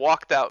 I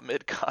walked out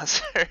mid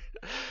concert.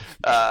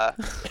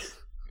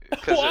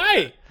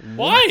 Why?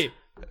 Why?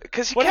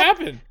 What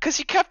happened? Because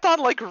he kept on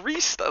like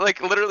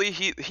literally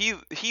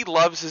he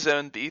loves his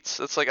own beats.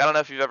 It's like, I don't know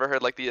if you've ever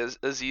heard like the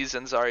Aziz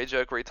Ansari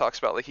joke where he talks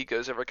about like he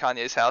goes over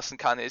Kanye's house and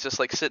Kanye's just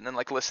like sitting and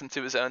like listening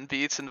to his own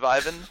beats and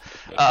vibing.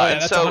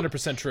 That's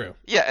 100% true.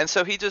 Yeah, and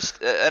so he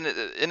just and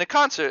in a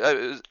concert,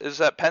 it was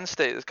at Penn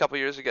State a couple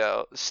years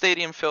ago,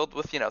 stadium filled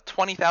with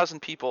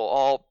 20,000 people,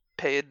 all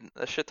paid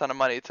a shit ton of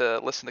money to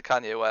listen to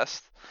Kanye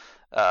West,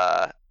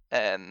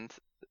 and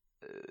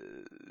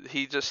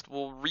he just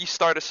will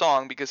restart a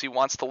song because he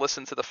wants to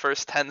listen to the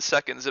first 10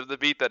 seconds of the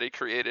beat that he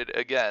created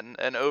again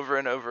and over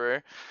and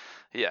over.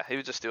 Yeah, he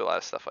would just do a lot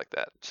of stuff like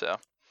that. So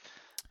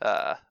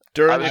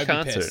during the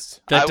concert,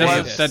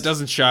 that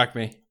doesn't shock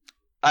me.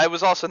 I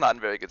was also not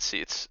in very good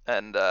seats,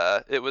 and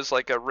it was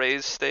like a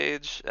raised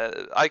stage.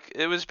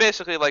 It was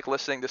basically like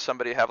listening to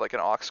somebody have like an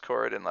aux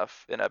cord in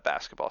a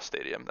basketball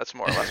stadium. That's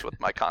more or less what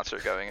my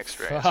concert going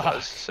experience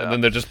was. So. And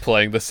then they're just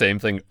playing the same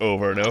thing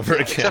over and over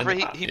again. Except for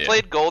he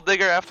played Gold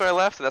Digger after I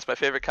left, and that's my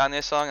favorite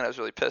Kanye song, and I was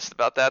really pissed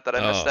about that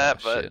I missed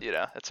that, but shit.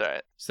 it's all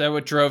right. Is that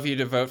what drove you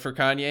to vote for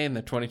Kanye in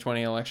the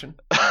 2020 election?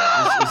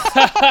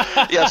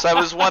 Yes, I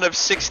was one of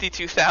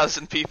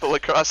 62,000 people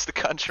across the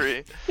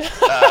country.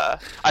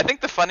 I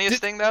think the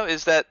funniest thing though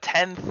is that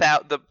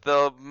 10,000,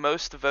 the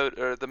most vote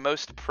or the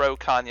most pro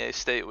Kanye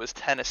state was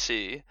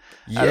Tennessee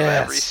out of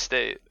every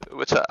state,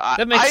 which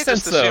that makes I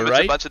sense just assume though, it's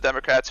right? a bunch of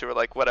Democrats who are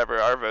like, whatever,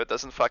 our vote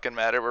doesn't fucking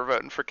matter. We're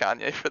voting for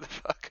Kanye for the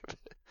fuck of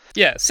it.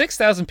 Yeah,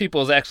 6,000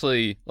 people is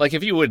actually, like,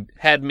 if you would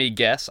had me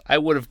guess, I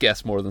would have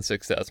guessed more than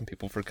 6,000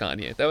 people for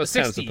Kanye. That was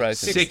kind of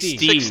surprising.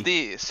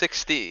 60.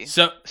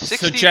 So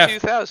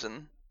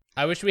 62,000.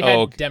 I wish we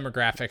had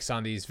demographics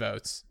on these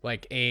votes,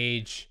 like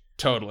age,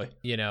 totally.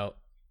 You know,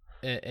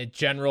 a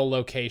general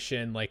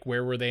location, like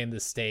where were they in the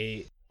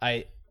state.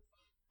 I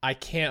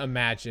can't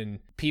imagine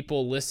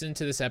people listen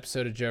to this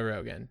episode of Joe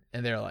Rogan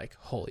and they're like,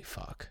 holy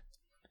fuck,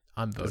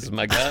 I'm voting This is for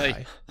my this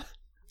guy.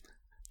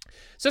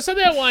 So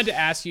something I wanted to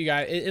ask you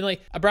guys, and like,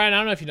 Brian, I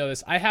don't know if you know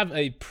this, I have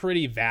a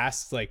pretty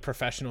vast, like,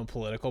 professional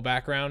political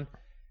background,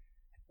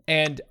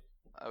 and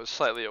I was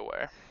slightly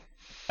aware.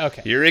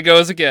 Okay. Here he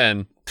goes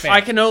again. I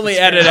can only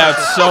edit out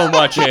so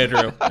much,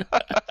 Andrew.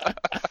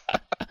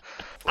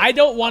 I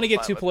don't want to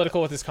get too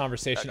political with this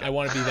conversation. Okay. I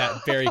want to be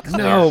that very clear.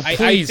 No,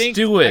 please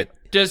do it.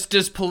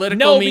 Does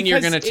political mean you're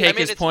going to take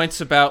his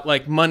points about,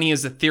 like, money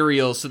is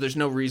ethereal, so there's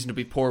no reason to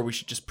be poor, we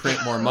should just print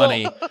more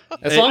money?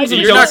 As long as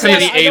you're you not don't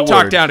say the A word.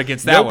 Talk down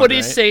against that Nobody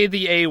one, right? say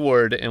the A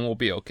word and we'll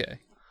be okay.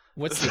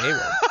 What's the A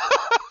word?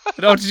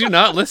 No, did you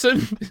not listen?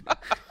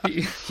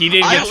 He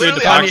didn't get through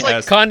the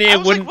podcast.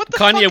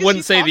 Kanye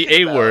wouldn't say the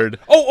A word.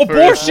 Oh,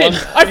 abortion!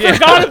 I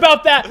forgot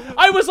about that.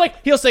 I was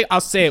like, he'll say,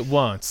 I'll say it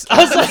once.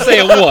 I'll say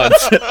it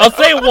once. I'll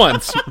say it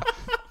once.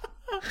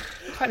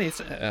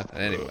 Kanye's,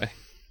 anyway.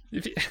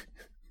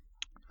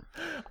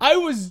 I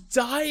was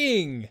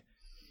dying.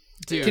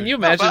 Dude. Can you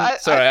imagine?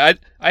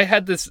 I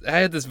had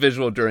this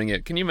visual during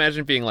it. Can you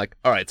imagine being like,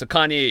 all right, so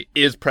Kanye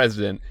is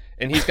president,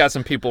 and he's got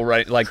some people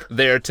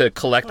there to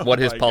collect what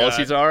his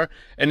policies are,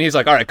 and he's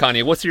like, all right,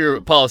 Kanye, what's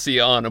your policy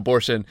on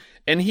abortion?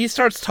 And he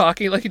starts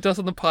talking like he does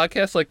on the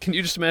podcast. Like, can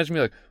you just imagine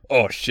me like,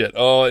 oh shit,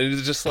 oh, it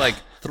was just like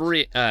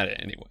three.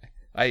 Anyway,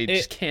 I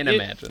just can't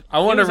imagine. I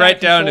want to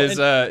write down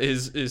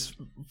his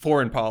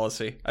foreign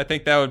policy. I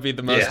think that would be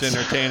the most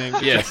entertaining.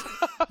 Yes.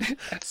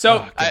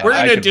 So we're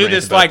going to do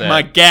this like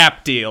my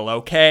Gap deal,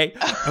 okay?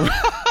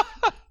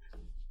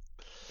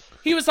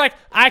 He was like,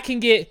 I can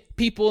get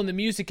people in the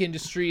music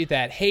industry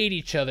that hate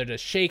each other to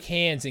shake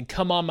hands and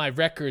come on my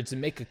records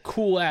and make a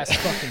cool-ass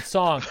fucking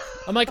song.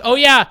 I'm like, oh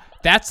yeah,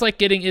 that's like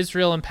getting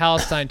Israel and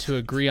Palestine to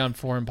agree on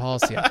foreign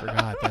policy. I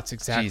forgot. That's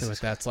exactly what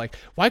that's like.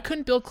 Why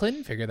couldn't Bill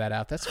Clinton figure that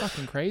out? That's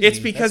fucking crazy. It's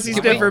because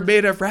he's never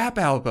made a rap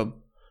album.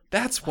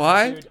 That's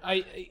why. Dude,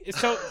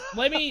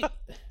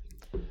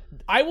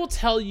 I will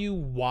tell you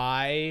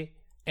why,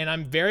 and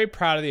I'm very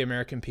proud of the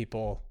American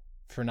people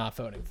for not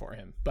voting for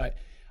him, but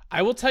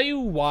I will tell you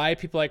why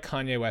people like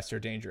Kanye West are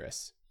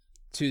dangerous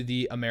to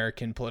the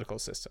American political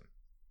system.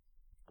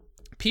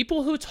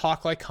 People who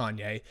talk like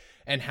Kanye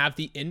and have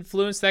the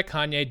influence that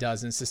Kanye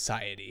does in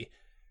society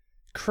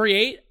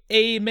create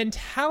a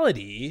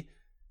mentality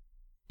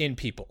in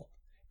people.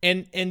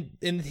 And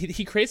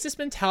he creates this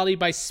mentality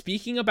by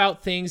speaking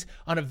about things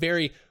on a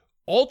very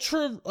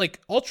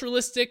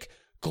ultralistic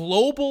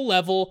global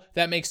level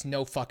that makes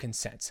no fucking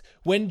sense.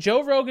 When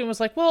Joe Rogan was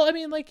like, well, I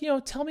mean, like, you know,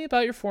 tell me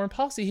about your foreign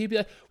policy, he'd be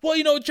like, well,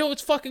 you know, Joe,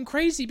 it's fucking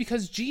crazy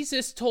because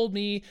Jesus told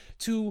me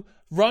to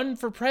run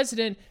for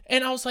president.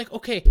 And I was like,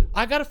 okay,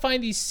 I got to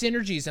find these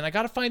synergies and I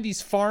got to find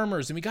these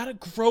farmers and we got to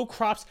grow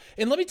crops.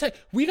 And let me tell you,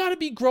 we got to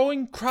be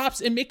growing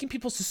crops and making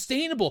people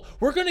sustainable.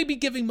 We're going to be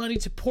giving money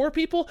to poor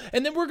people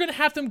and then we're going to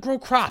have them grow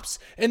crops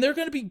and they're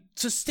going to be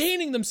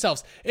sustaining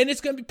themselves and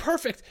it's going to be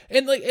perfect.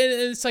 And like, and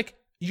it's like,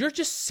 you're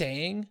just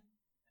saying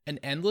an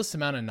endless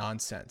amount of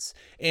nonsense.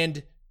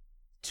 And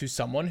to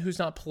someone who's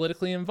not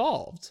politically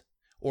involved,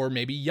 or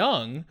maybe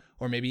young,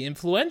 or maybe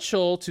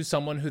influential to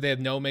someone who they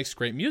know makes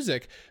great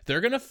music, they're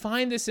going to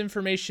find this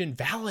information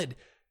valid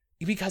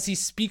because he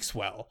speaks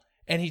well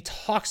and he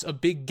talks a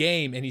big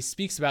game and he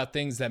speaks about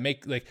things that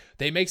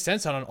make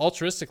sense on an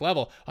altruistic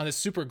level, on this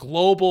super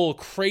global,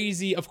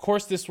 crazy, of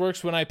course this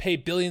works when I pay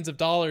billions of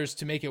dollars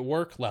to make it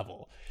work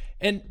level.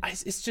 And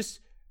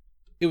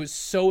it was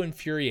so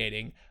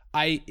infuriating.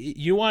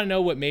 You want to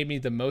know what made me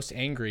the most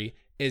angry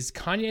is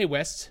Kanye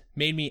West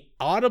made me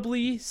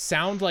audibly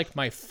sound like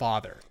my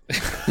father.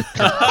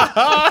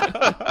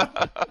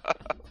 I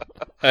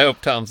hope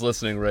Tom's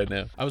listening right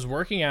now. I was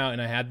working out and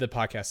I had the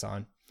podcast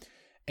on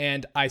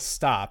and I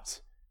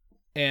stopped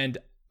and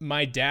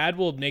my dad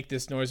will make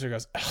this noise where he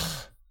goes,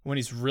 ugh, when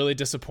he's really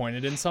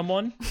disappointed in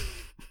someone.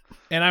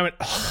 And I went,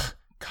 ugh,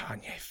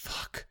 Kanye,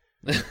 fuck.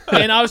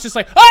 And I was just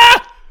like,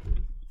 ah!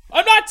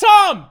 I'm not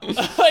Tom!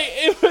 Like,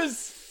 it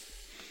was...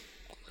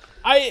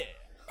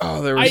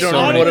 there was so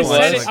many what it was.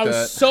 Like I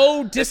was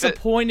so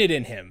disappointed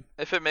in him.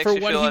 If it makes you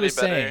feel any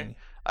better,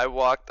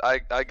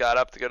 I got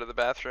up to go to the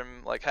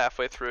bathroom like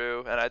halfway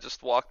through, and I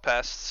just walked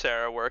past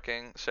Sarah,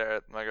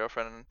 my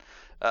girlfriend,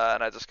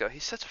 and I just go,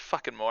 he's such a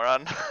fucking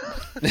moron.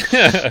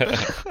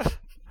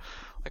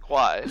 Like,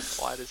 why?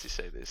 Why does he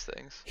say these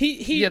things?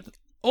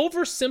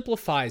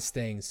 oversimplifies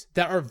things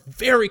that are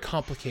very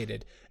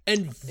complicated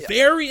and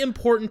very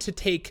important to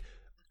take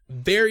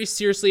very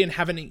seriously and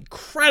have an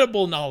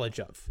incredible knowledge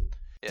of.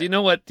 Yeah. Do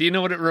you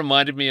know what it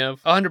reminded me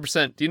of?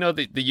 100%. Do you know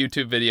the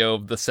YouTube video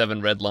of the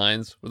 7 red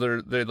lines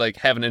where they're like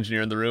have an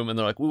engineer in the room and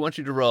they're like, we want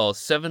you to draw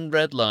 7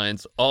 red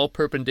lines, all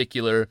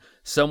perpendicular,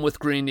 some with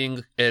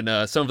greening, and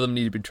some of them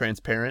need to be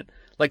transparent.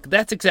 Like,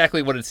 that's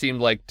exactly what it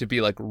seemed like to be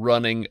like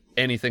running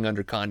anything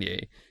under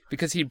Kanye,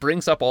 because he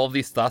brings up all of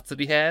these thoughts that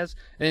he has,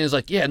 and he's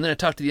like, yeah, and then I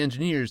talked to the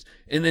engineers,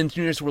 and the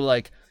engineers were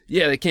like,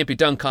 yeah, they can't be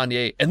done,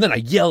 Kanye. And then I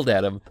yelled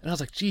at him, and I was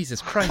like,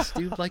 Jesus Christ,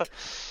 dude. Like,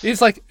 he's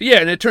like, yeah,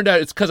 and it turned out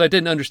it's because I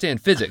didn't understand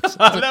physics.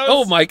 I was like,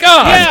 oh my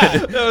God.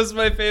 Yeah, that was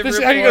my favorite. This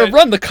is how you're going to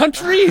run the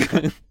country?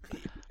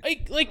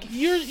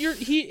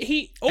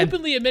 He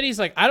openly admitted, he's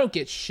like, I don't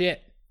get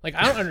shit. Like,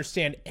 I don't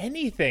understand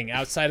anything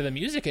outside of the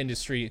music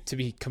industry, to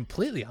be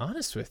completely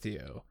honest with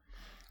you.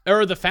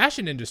 Or the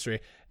fashion industry.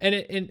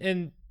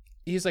 And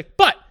he's like,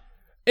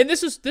 and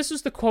this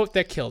was the quote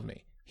that killed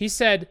me. He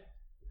said,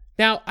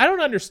 now, I don't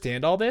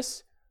understand all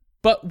this,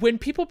 but when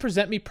people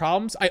present me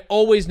problems, I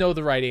always know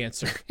the right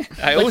answer.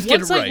 I always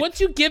get it right. Once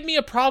you give me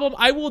a problem,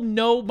 I will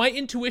know. My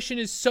intuition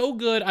is so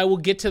good, I will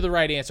get to the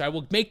right answer. I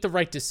will make the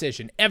right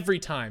decision every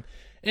time.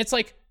 And it's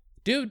like,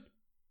 dude,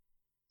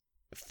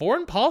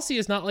 foreign policy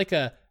is not like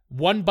a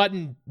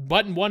button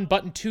 1,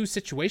 button 2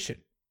 situation.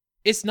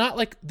 It's not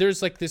like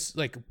there's like this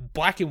like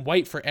black and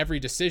white for every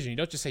decision. You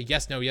don't just say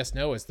yes, no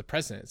as the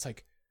president. It's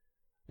like,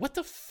 what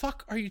the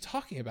fuck are you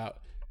talking about?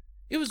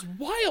 It was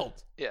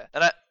wild. Yeah,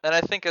 and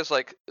I think as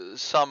like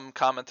some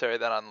commentary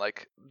then on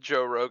like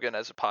Joe Rogan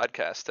as a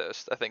podcast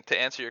host, I think to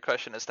answer your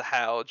question as to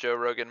how Joe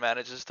Rogan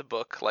manages to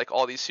book like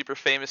all these super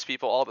famous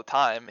people all the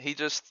time, he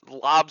just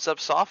lobs up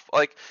soft.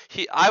 Like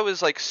I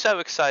was like so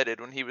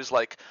excited when he was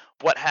like,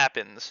 what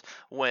happens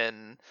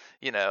when,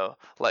 you know,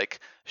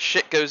 like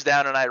shit goes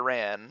down in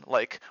Iran?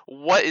 Like,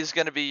 what is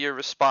going to be your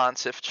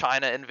response if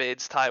China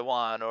invades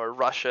Taiwan or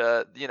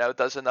Russia, you know,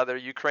 does another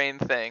Ukraine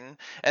thing?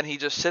 And he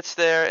just sits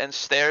there and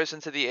stares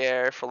into the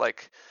air for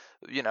like,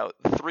 you know,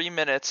 3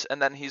 minutes,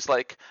 and then he's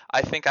like,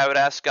 I think I would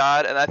ask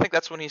God. And I think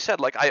that's when he said,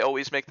 like, I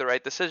always make the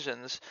right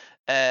decisions.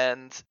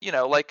 And, you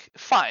know, like,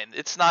 fine,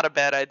 it's not a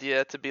bad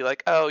idea to be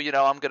like, oh, you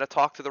know, I'm going to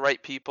talk to the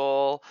right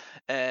people,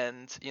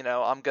 and, you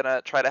know, I'm going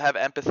to try to have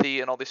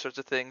empathy and all these sorts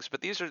of things.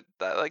 But these are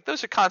like,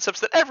 those are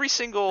concepts that every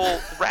single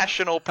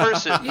rational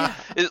person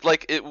is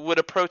like, it would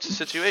approach the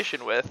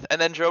situation with. And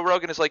then Joe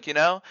Rogan is like, you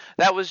know,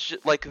 that was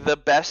like the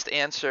best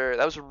answer.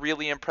 That was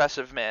really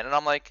impressive, man. And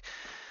I'm like,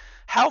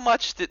 how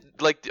much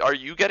are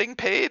you getting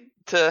paid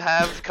to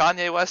have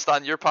Kanye West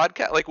on your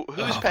podcast? Like,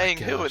 who's paying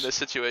who in this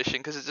situation?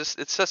 Because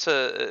it's such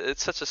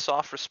a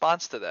soft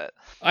response to that.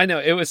 I know,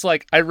 it was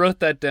like, I wrote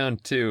that down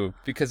too,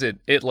 because it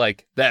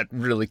like that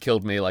really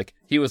killed me. Like,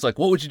 he was like,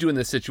 what would you do in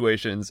these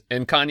situations?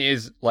 And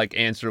Kanye's like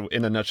answer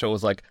in a nutshell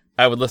was like,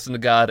 I would listen to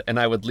God and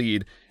I would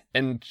lead.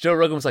 And Joe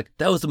Rogan was like,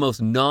 that was the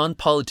most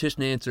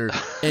non-politician answer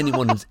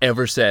anyone has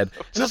ever said.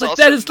 And I was like,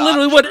 that is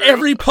literally what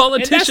every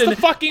politician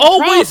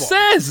always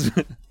says.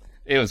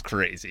 It was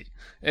crazy.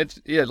 It's,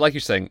 yeah, like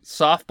you're saying,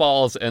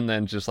 softballs and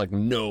then just like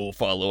no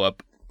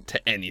follow-up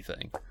to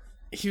anything.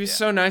 He was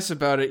so nice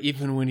about it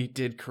even when he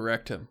did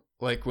correct him.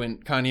 Like when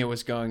Kanye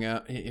was going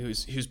out, he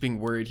was being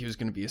worried he was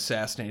going to be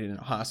assassinated in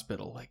a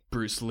hospital like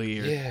Bruce Lee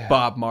or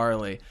Bob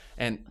Marley.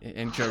 And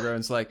Joe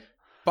Rogan's like,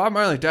 Bob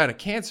Marley died of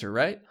cancer,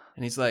 right?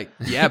 And he's like,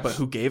 yeah, but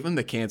who gave him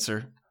the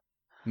cancer?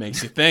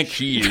 Makes you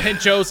think. And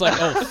Joe's like,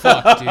 oh,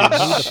 fuck, dude. Who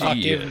the fuck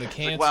gave him the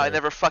cancer? Like, wow, I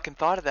never fucking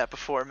thought of that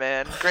before,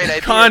 man. Great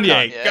idea,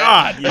 Kanye.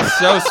 God, you're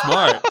so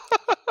smart.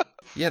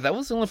 Yeah, that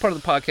was the only part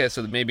of the podcast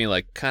that made me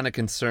like kind of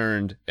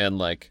concerned and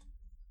like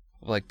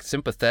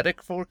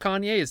sympathetic for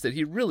Kanye, is that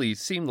he really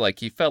seemed like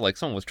he felt like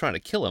someone was trying to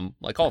kill him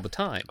like all the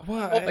time.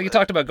 Like he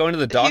talked about going to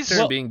the doctor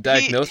and being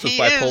diagnosed with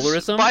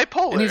bipolarism.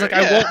 Bipolar, and he's like,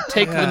 I won't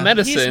take the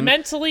medicine. He's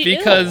mentally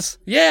because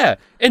ill.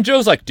 And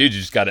Joe's like, dude,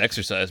 you just got to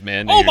exercise,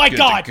 man. Oh my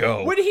God.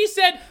 When he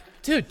said,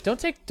 dude, don't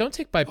take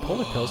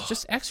bipolar pills,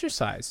 just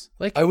exercise.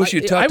 Like, I wish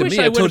you'd talked to me.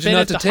 I told you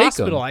not to take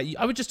them.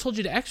 I would just told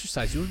you to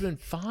exercise. You would have been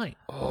fine.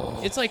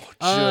 It's like,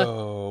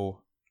 Joe.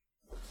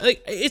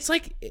 Like, it's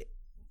like,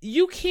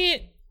 you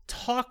can't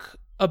talk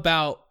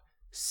about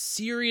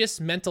serious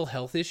mental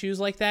health issues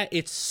like that.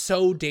 It's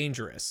so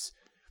dangerous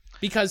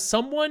because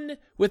someone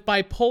with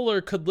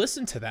bipolar could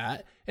listen to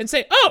that and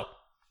say, oh,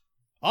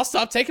 I'll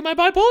stop taking my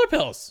bipolar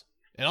pills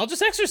and I'll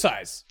just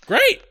exercise.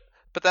 Great.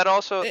 But that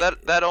also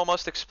that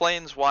almost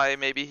explains why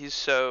maybe he's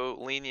so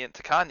lenient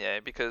to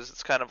Kanye, because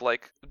it's kind of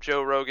like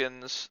Joe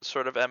Rogan's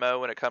sort of MO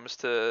when it comes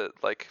to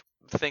like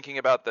thinking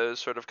about those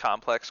sort of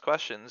complex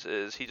questions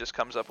is he just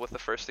comes up with the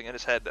first thing in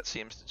his head that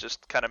seems to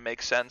just kind of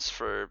make sense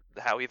for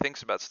how he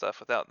thinks about stuff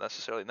without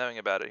necessarily knowing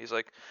about it. He's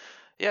like,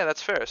 yeah,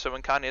 that's fair. So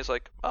when Kanye's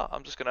like, oh,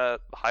 I'm just going to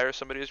hire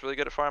somebody who's really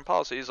good at foreign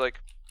policy, he's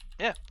like,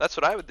 yeah, that's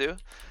what I would do.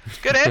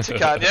 Good answer,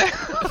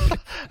 Kanye.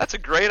 That's a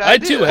great idea. I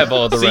too have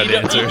all the right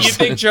answers. You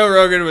think Joe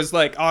Rogan was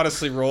like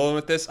honestly rolling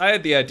with this? I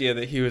had the idea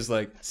that he was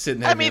like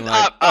sitting there being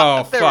like,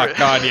 fuck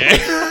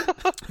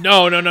Kanye.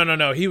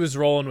 No. He was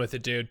rolling with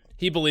it, dude.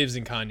 He believes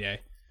in Kanye.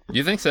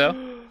 You think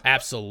so?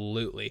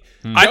 Absolutely.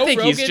 I think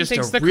Rogan he's just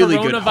thinks a the really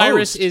good coronavirus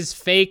host. is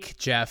fake,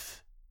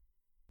 Jeff.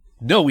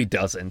 No, he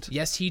doesn't.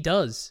 Yes, he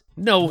does.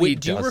 No, he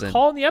Do you doesn't.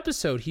 recall in the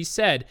episode he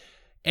said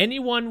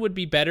anyone would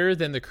be better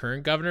than the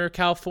current governor of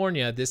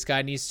California? This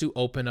guy needs to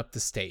open up the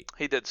state.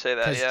 He did say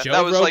that. Because Yeah, Joe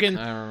that was Rogan,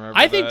 like. I remember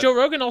I think that. Joe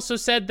Rogan also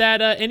said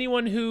that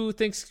anyone who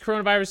thinks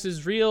coronavirus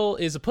is real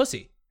is a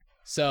pussy.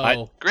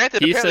 So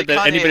Granted, He apparently said that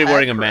Kanye anybody had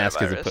wearing a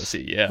mask is a coronavirus.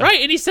 pussy. Yeah. right,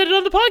 and he said it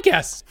on the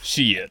podcast.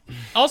 Shit.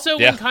 Also,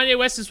 Yeah. when Kanye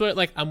West is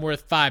like, I'm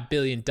worth $5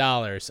 billion,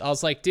 I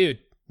was like, dude,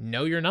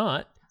 no, you're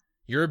not.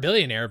 You're a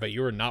billionaire, but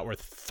you are not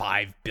worth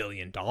 $5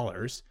 billion.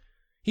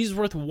 He's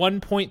worth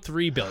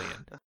 $1.3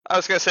 billion. I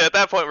was gonna say at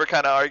that point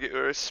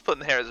we're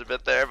splitting hairs a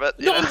bit there, but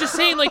No, I'm just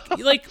saying, like,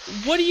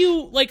 what do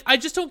you like? I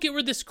just don't get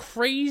where this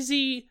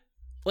crazy,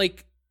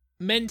 like,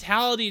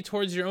 mentality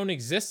towards your own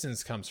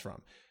existence comes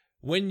from.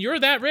 When you're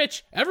that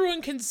rich,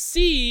 everyone can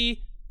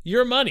see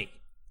your money.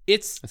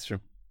 That's true.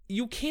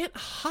 You can't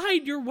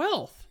hide your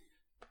wealth.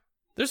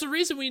 There's a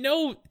reason we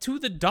know to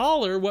the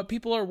dollar what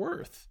people are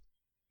worth.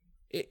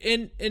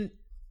 And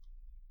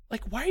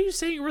like, why are you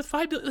saying you're worth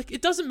 $5 billion? Like,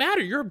 it doesn't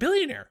matter. You're a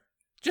billionaire.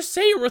 Just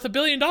say you're worth $1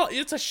 billion.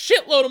 It's a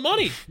shitload of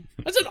money.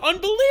 That's an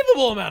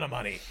unbelievable amount of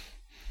money.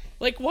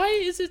 Like, why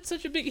is it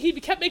such a big... He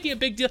kept making a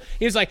big deal.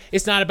 He was like,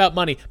 it's not about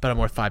money, but I'm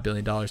worth $5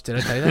 billion. Did I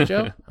tell you that,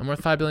 Joe? I'm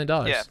worth $5 billion.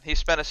 yeah, he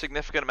spent a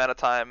significant amount of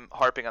time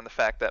harping on the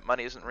fact that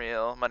money isn't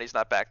real, money's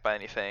not backed by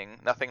anything,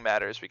 nothing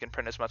matters. We can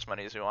print as much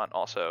money as we want.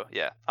 Also,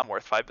 yeah, I'm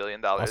worth $5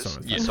 billion. Also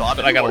worth Yeah, so I'm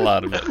but I got a worth-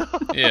 lot of it.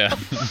 Yeah.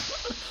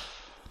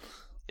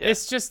 Yeah.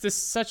 It's just this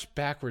such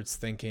backwards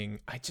thinking.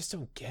 I just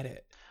don't get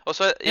it.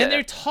 Also, yeah, And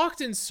they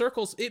talked in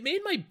circles. It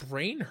made my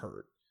brain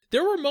hurt.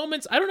 There were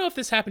moments, I don't know if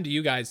this happened to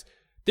you guys.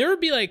 There would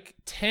be like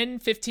 10,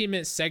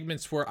 15-minute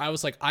segments where I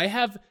was like, I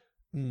have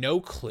no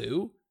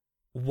clue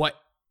what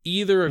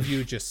either of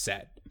you just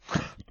said.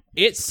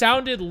 It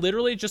sounded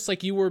literally just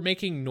like you were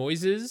making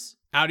noises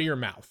out of your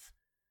mouth.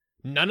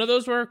 None of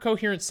those were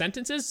coherent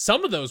sentences.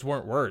 Some of those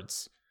weren't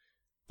words.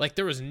 Like,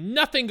 there was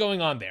nothing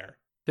going on there.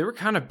 There were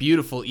kind of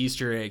beautiful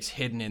Easter eggs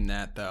hidden in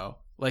that, though.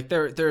 Like,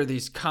 there are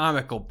these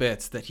comical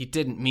bits that he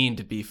didn't mean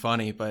to be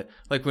funny, but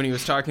like when he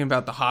was talking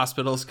about the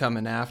hospitals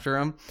coming after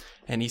him,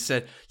 and he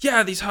said,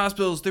 yeah, these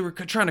hospitals, they were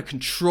trying to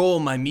control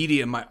my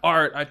media, my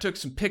art. I took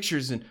some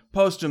pictures and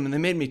posted them, and they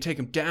made me take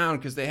them down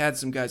because they had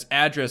some guy's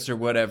address or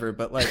whatever,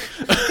 but like...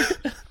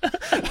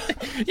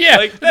 Yeah.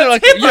 Like, they're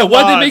like, that's yeah, HIPAA,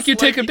 why'd they boss. make you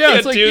take Like, him down? you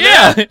It's like,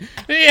 can't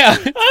do yeah.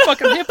 It's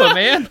fucking HIPAA,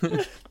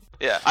 man.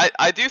 Yeah,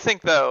 I do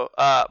think though,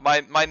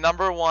 my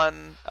number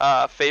one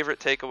favorite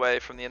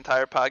takeaway from the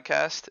entire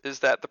podcast is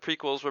that the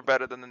prequels were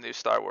better than the new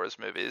Star Wars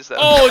movies. That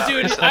Oh, came out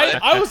dude, recently.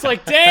 I was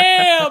like,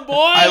 damn, boy.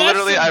 I that's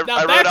literally some- now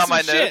I wrote that's on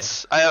my some shit.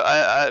 notes.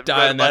 I Die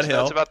wrote on a bunch that of notes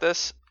hill. about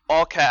this.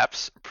 All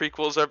caps.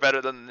 Prequels are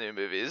better than the new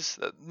movies.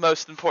 The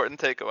most important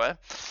takeaway.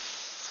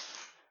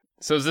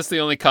 So is this the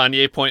only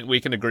Kanye point we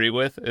can agree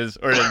with? Or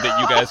that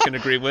you guys can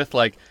agree with?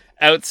 Like,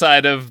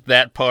 outside of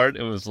that part,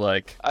 it was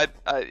like...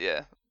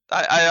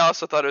 I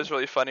also thought it was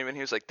really funny when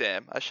he was like,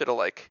 "Damn, I should have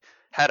like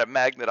had a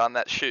magnet on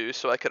that shoe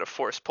so I could have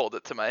force pulled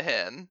it to my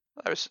hand."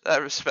 I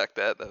respect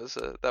that.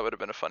 That would have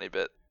been a funny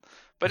bit,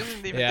 but he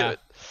didn't even Yeah. do it.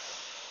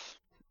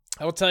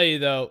 I will tell you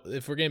though,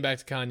 if we're getting back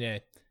to Kanye,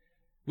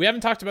 we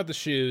haven't talked about the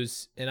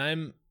shoes, and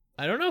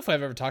I don't know if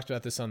I've ever talked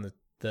about this on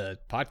the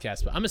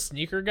podcast, but I'm a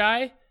sneaker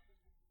guy,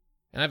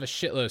 and I have a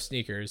shitload of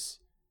sneakers,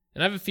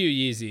 and I have a few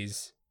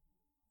Yeezys,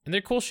 and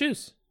they're cool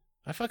shoes.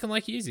 I fucking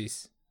like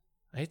Yeezys.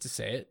 I hate to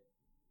say it.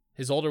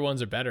 His older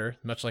ones are better,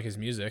 much like his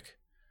music,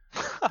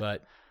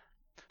 but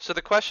So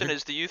the question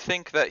is, do you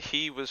think that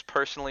he was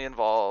personally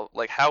involved?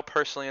 Like, how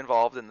personally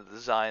involved in the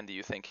design do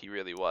you think he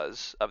really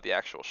was of the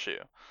actual shoe?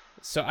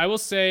 so I will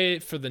say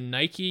for the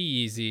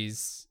Nike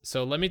Yeezys,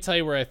 so let me tell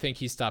you where I think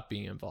he stopped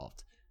being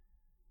involved.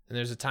 And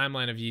there's a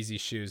timeline of Yeezy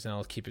shoes, and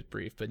I'll keep it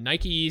brief. But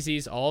Nike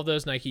Yeezys, all of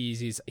those Nike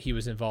Yeezys, he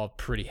was involved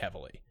pretty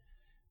heavily.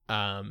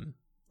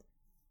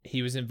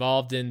 He was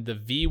involved in the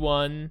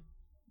V1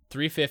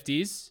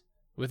 350s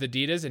with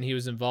Adidas, and he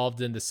was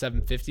involved in the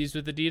 750s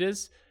with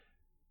Adidas.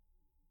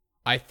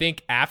 I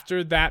think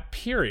after that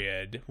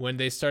period, when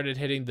they started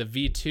hitting the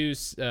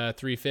V2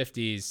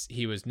 350s,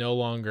 he was no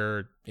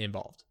longer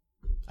involved.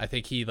 I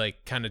think he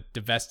like kind of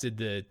divested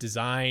the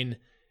design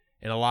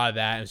and a lot of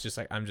that. It was just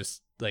like, I'm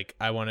just like,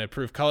 I want to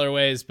improve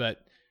colorways,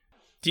 but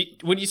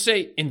When you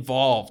say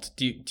involved,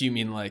 do you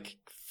mean like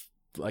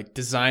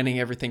designing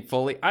everything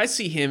fully? I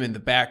see him in the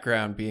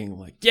background being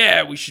like,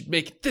 yeah, we should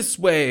make it this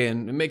way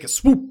and make a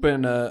swoop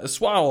and a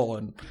swaddle,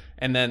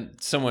 and then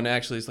someone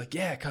actually is like,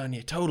 yeah,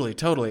 Kanye,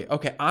 totally.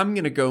 Okay, I'm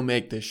gonna go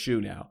make this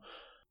shoe now.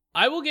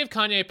 I will give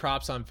Kanye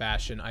props on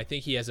fashion. I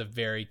think he has a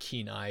very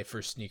keen eye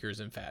for sneakers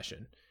and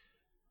fashion.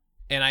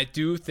 And I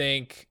do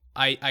think,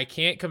 I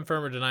can't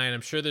confirm or deny, and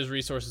I'm sure there's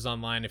resources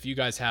online. If you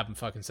guys have them,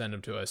 fucking send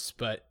them to us.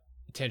 But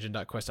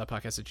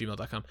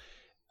tangent.quest.podcast@gmail.com.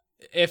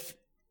 If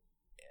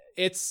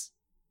it's,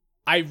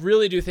 I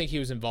really do think he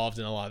was involved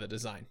in a lot of the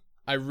design.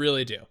 I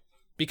really do.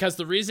 Because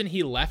the reason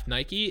he left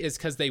Nike is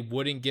because they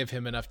wouldn't give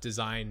him enough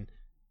design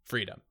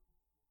freedom.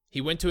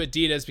 He went to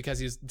Adidas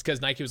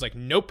because Nike was like,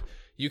 nope,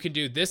 you can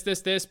do this,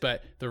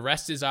 but the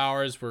rest is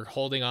ours. We're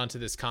holding on to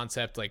this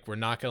concept. Like, we're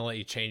not going to let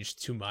you change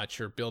too much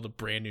or build a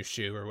brand new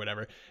shoe or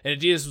whatever. And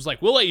Adidas was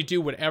like, we'll let you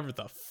do whatever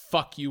the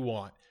fuck you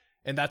want.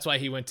 And that's why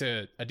he went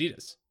to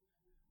Adidas.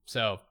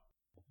 So,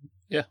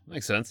 yeah,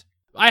 makes sense.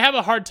 I have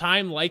a hard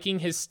time liking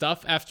his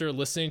stuff after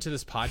listening to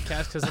this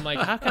podcast because I'm like,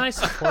 how can I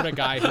support a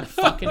guy who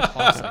fucking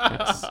talks like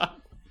this?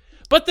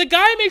 But the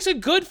guy makes a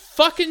good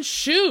fucking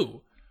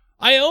shoe.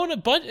 I own a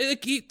bunch.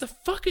 The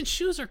fucking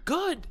shoes are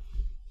good.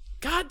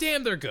 God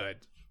damn, they're good.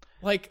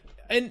 Like,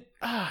 and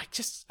I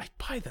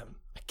buy them.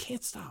 I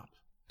can't stop.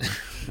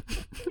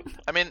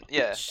 I mean,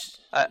 yeah.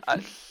 I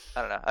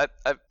don't know.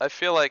 I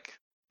feel like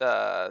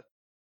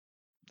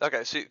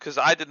okay, see, because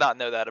I did not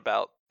know that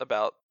about.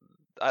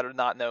 I do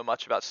not know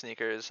much about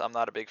sneakers. I'm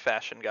not a big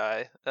fashion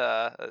guy,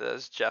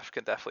 as Jeff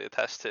can definitely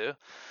attest to.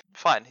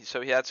 Fine.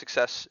 So he had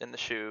success in the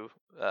shoe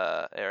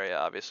area,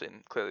 obviously,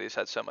 and clearly he's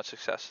had so much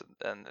success.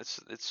 And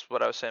it's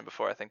what I was saying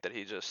before. I think that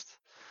he just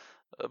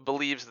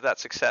believes that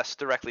success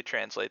directly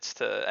translates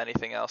to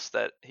anything else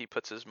that he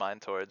puts his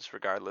mind towards,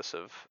 regardless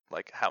of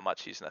like how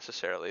much he's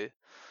necessarily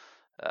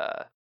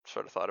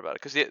sort of thought about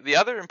it. Because the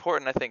other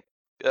important, I think,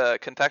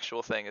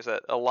 contextual thing is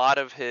that a lot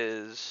of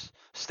his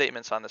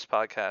statements on this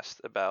podcast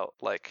about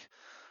like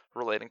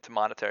relating to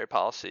monetary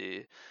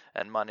policy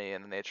and money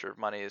and the nature of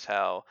money is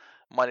how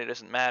money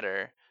doesn't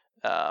matter.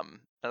 And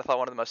I thought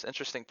one of the most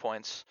interesting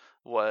points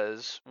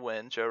was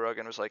when Joe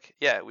Rogan was like,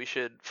 yeah, we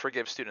should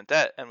forgive student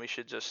debt and we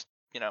should just,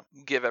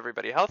 give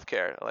everybody health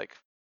care. Like,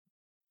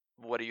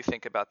 what do you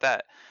think about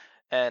that?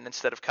 And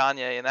instead of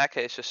Kanye in that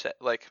case, just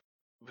like,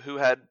 who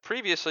had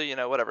previously,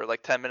 whatever,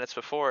 like 10 minutes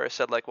before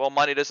said like, well,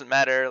 money doesn't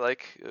matter.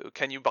 Like,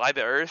 can you buy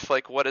the earth?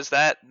 Like, what does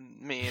that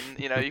mean?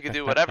 You can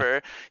do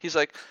whatever. He's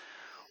like,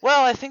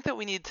 well, I think that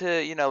we need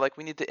to,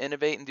 we need to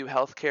innovate and do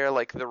healthcare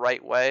like the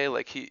right way.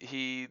 Like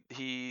he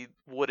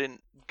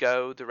wouldn't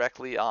go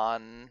directly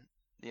on,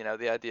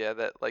 the idea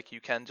that like you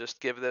can just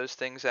give those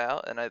things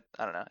out. And I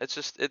don't know. It's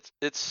just,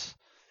 it's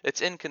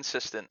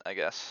inconsistent, I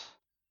guess.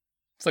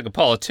 It's like a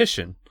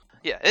politician.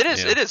 Yeah, it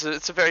is. Yeah. It is.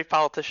 It's a very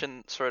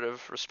politician sort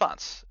of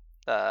response.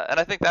 And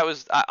I think that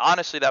was,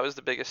 honestly, that was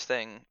the biggest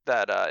thing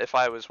that if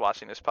I was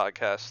watching this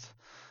podcast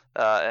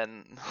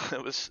and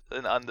it was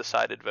an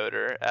undecided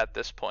voter at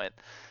this point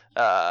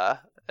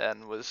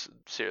and was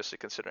seriously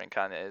considering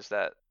Kanye, is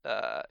that,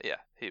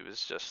 he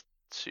was just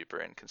super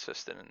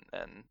inconsistent.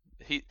 And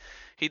he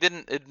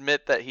didn't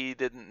admit that he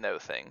didn't know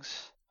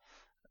things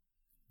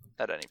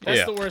at any point.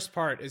 That's the worst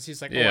part, is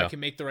he's like, I can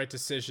make the right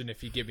decision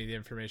if you give me the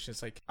information.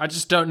 It's like, I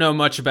just don't know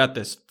much about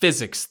this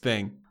physics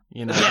thing,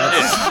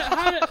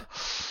 I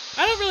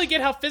don't really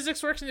get how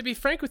physics works, and to be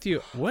frank with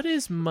you, what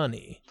is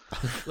money?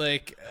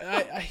 Like,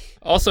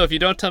 Also, if you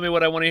don't tell me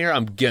what I want to hear,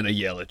 I'm gonna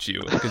yell at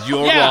you because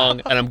you're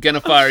wrong, and I'm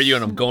gonna fire you,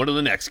 and I'm going to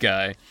the next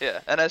guy. Yeah,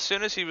 and as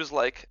soon as he was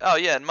like, oh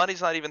yeah, and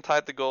money's not even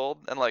tied to gold,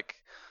 and like,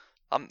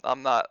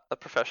 I'm not a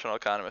professional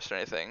economist or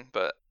anything,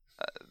 but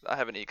I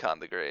have an econ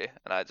degree,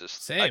 and I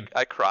just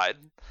I cried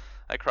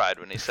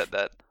when he said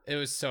that. It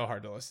was so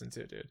hard to listen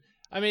to, dude.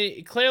 I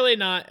mean, clearly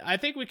not. I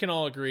think we can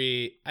all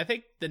agree. I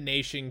think the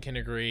nation can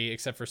agree,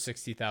 except for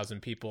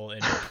 60,000 people,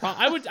 and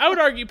I would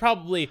argue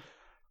probably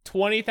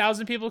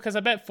 20,000 people, because I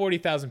bet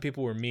 40,000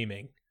 people were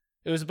memeing.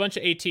 It was a bunch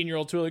of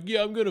 18-year-olds who were like,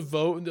 "Yeah, I'm gonna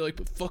vote," and they're like,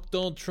 "But fuck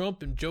Donald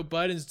Trump and Joe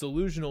Biden's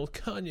delusional,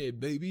 Kanye,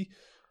 baby."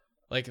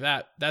 Like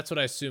that. That's what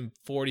I assume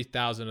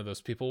 40,000 of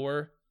those people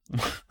were.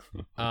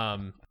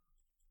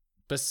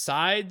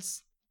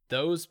 Besides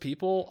those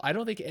people, I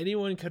don't think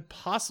anyone could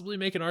possibly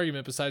make an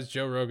argument besides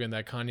Joe Rogan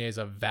that Kanye is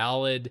a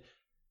valid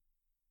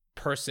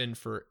person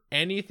for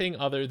anything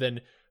other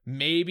than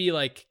maybe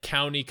like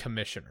county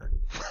commissioner.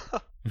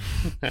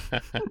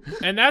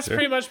 And that's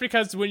pretty much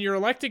because when you're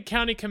elected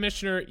county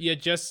commissioner, you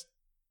just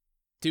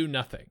do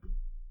nothing.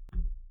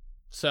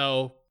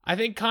 So I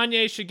think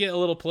Kanye should get a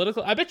little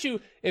political. I bet you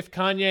if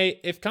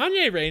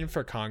Kanye ran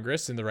for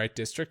Congress in the right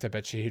district, I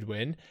bet you he'd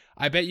win.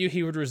 I bet you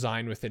he would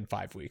resign within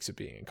 5 weeks of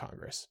being in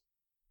Congress.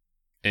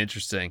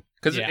 Interesting,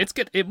 because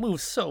it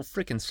moves so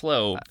freaking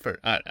slow.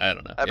 I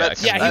don't know. He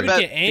would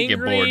get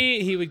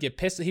angry. He would get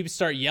pissed. He would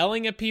start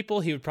yelling at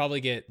people. He would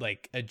probably get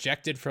like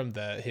ejected from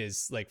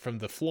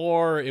the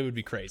floor. It would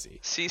be crazy.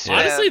 C-SPAN.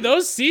 Honestly,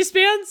 those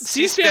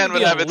C-SPAN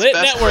would have its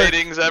best network.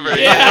 Ratings ever.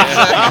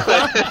 Yeah.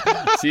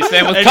 Exactly.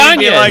 C-SPAN with and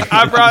Kanye. He'd be like,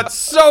 I brought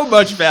so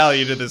much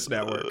value to this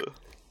network.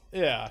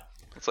 Yeah.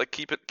 It's like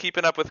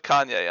keeping up with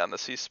Kanye on the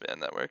C-SPAN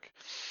network.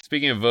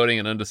 Speaking of voting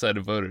and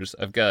undecided voters,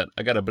 I got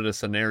a bit of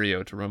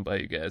scenario to run by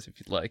you guys if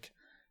you'd like.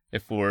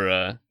 If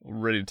we're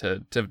ready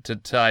to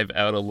dive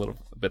out a little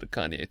bit of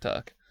Kanye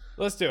talk.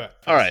 Let's do it.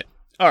 All right.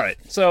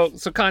 So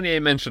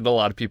Kanye mentioned a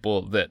lot of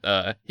people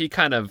that he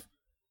kind of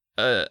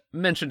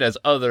mentioned as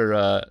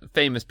other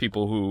famous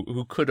people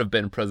who could have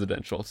been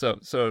presidential. So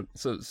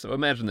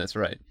imagine this,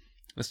 right?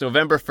 It's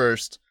November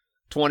 1st,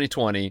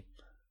 2020.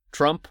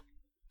 Trump,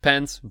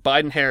 Pence,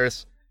 Biden,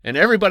 Harris, and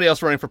everybody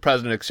else running for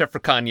president except for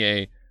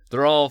Kanye,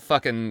 they're all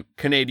fucking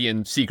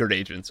Canadian secret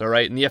agents, all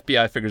right? And the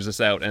FBI figures this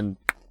out, and,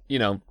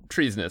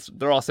 treasonous.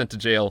 They're all sent to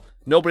jail.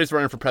 Nobody's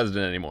running for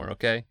president anymore,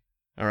 okay?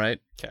 All right?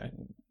 Okay.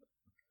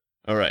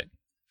 All right.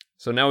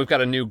 So now we've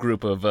got a new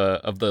group of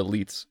the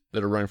elites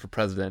that are running for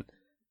president,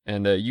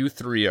 and you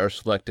three are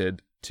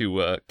selected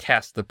to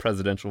cast the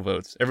presidential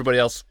votes. Everybody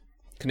else,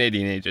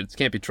 Canadian agents,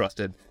 can't be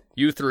trusted.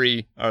 You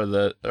three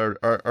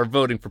are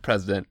voting for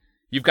president.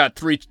 You've got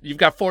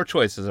 4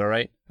 choices, all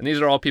right? And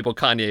these are all people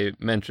Kanye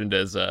mentioned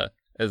as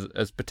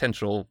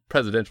potential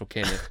presidential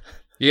candidates.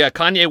 You got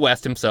Kanye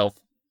West himself,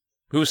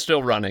 who's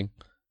still running,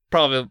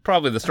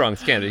 probably the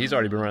strongest candidate. He's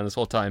already been running this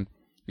whole time.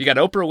 You got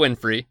Oprah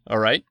Winfrey, all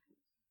right?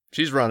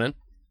 She's running.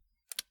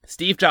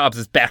 Steve Jobs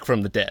is back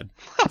from the dead.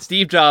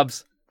 Steve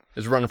Jobs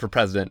is running for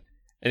president,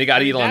 and you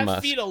got Elon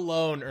Musk. That feat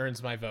alone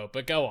earns my vote,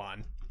 but go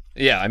on.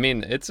 Yeah, I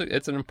mean, it's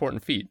an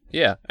important feat.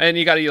 Yeah, and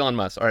you got Elon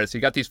Musk. All right, so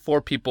you got these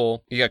 4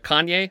 people. You got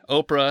Kanye,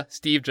 Oprah,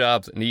 Steve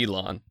Jobs, and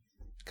Elon.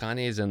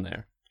 Kanye's in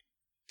there.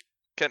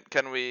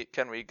 Can we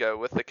go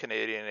with the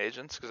Canadian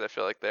agents, because I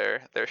feel like their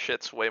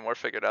shit's way more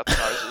figured out than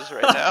ours is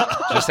right now.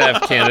 Just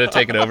have Canada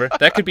take it over.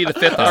 That could be the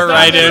 5th. All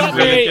right, in with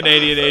the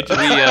Canadian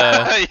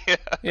agents.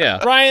 Yeah.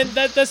 Brian,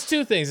 that's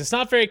 2 things. It's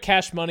not very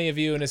cash money of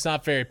you, and it's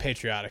not very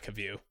patriotic of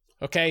you.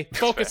 Okay,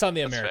 focus on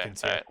the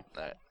Americans here.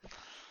 All right.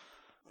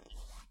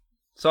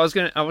 So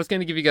I was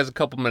gonna give you guys a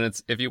couple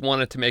minutes if you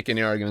wanted to make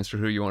any arguments for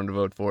who you wanted to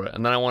vote for,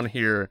 and then I want to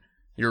hear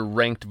your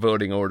ranked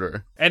voting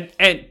order. And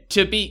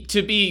to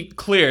be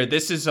clear,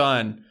 this is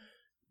on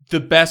the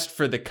best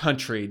for the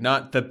country,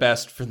 not the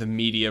best for the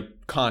media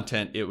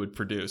content it would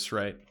produce,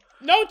 right?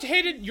 No,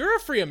 Hayden, you're a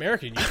free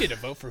American. You get to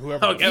vote for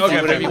whoever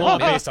Okay, you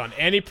want based on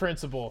any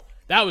principle.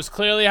 That was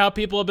clearly how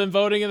people have been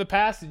voting in the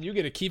past, and you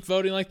get to keep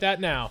voting like that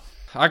now.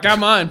 I got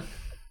mine.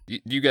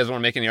 You guys want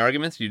to make any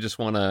arguments? You just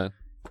want to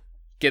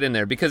get in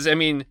there? Because, I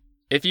mean,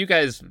 if you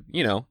guys,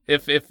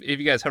 if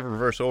you guys have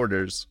reverse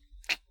orders,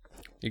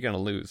 you're going to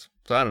lose.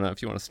 So I don't know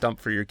if you want to stump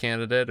for your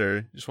candidate or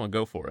you just want to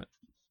go for it.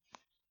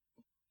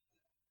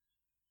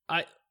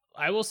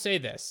 I will say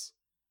this.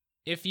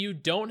 If you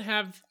don't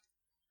have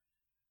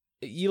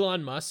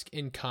Elon Musk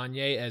and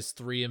Kanye as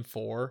 3 and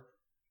 4,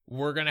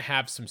 we're going to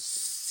have some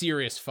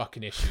serious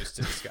fucking issues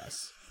to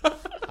discuss.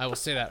 I will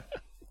say that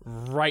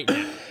right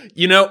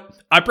now.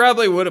 I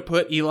probably would have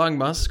put Elon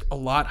Musk a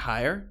lot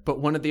higher, but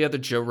one of the other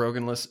Joe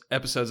Rogan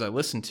episodes I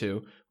listened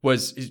to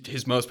was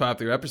his most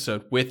popular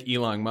episode with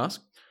Elon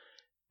Musk.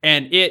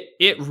 And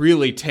it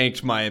really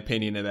tanked my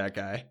opinion of that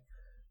guy.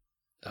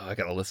 Oh, I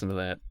got to listen to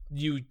that.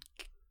 You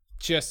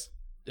just...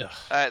 Ugh.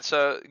 All right,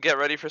 so get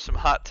ready for some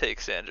hot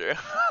takes, Andrew.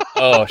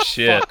 Oh,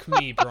 shit. Fuck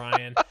me,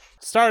 Brian.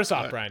 Start us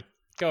off, Brian.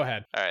 Go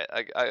ahead. All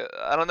right,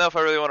 I don't know if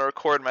I really want to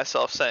record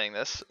myself saying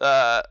this.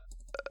 Oh,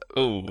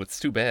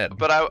 it's too bad.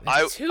 But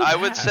I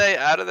would say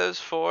out of those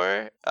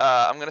 4,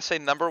 I'm gonna say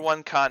number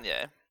 1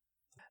 Kanye.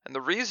 And the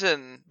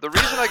reason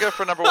I go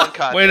for number 1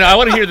 Kanye. Wait, no, I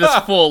want to hear this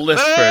full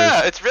list first.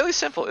 Yeah, it's really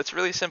simple.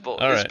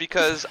 All right.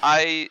 Because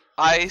I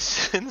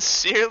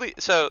sincerely.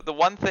 So the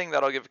one thing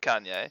that I'll give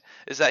Kanye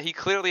is that he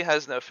clearly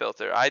has no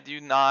filter. I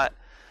do not.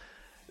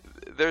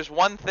 There's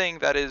one thing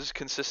that is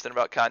consistent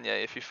about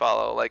Kanye, if you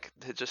follow like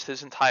just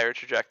his entire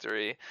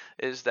trajectory,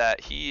 is that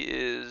he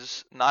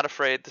is not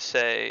afraid to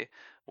say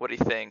what he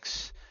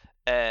thinks.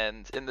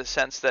 And in the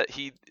sense that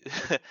he,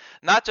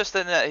 not just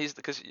in that he's,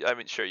 because I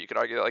mean, sure, you could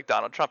argue that like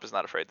Donald Trump is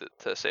not afraid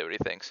to say what he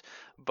thinks,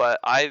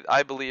 but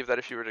I believe that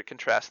if you were to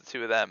contrast the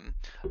 2 of them,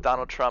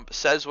 Donald Trump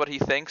says what he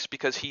thinks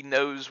because he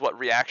knows what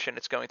reaction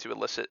it's going to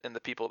elicit in the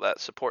people that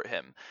support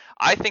him.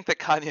 I think that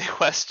Kanye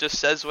West just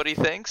says what he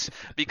thinks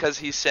because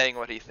he's saying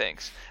what he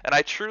thinks, and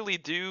I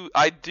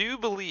do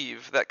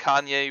believe that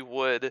Kanye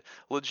would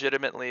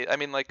legitimately, I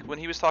mean, like when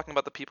he was talking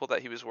about the people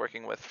that he was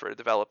working with for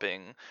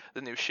developing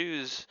the new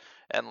shoes,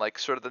 and like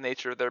sort of the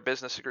nature of their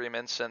business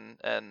agreements and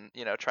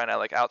trying to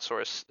like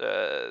outsource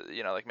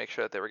like make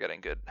sure that they were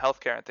getting good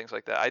healthcare and things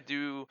like that. I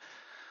do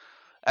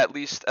at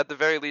the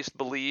very least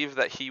believe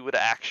that he would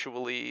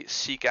actually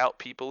seek out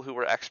people who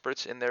were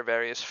experts in their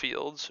various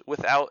fields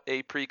without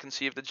a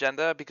preconceived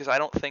agenda, because I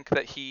don't think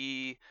that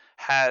he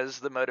has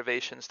the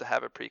motivations to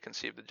have a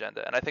preconceived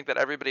agenda. And I think that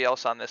everybody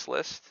else on this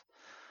list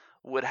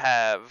would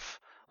have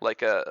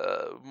like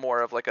a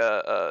more of like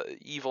a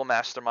evil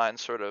mastermind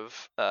sort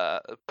of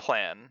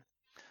plan.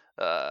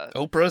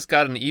 Oprah's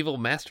got an evil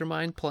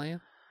mastermind plan?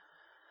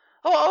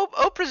 Oh,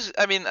 Oprah's,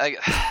 I mean,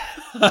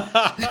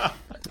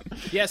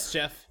 Yes,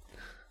 Jeff.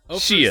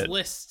 Oprah's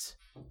List.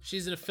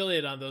 She's an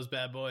affiliate on those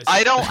bad boys.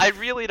 I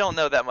really don't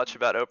know that much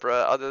about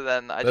Oprah, other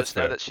than I just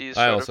know that she's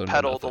sort of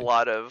peddled a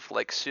lot of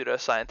like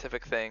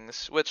pseudo-scientific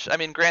things, which, I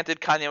mean,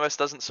 granted, Kanye West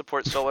doesn't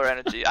support solar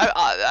energy.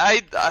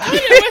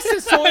 Kanye West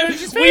is solar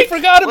energy. We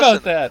forgot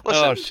about that.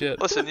 Oh, shit.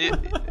 Listen, you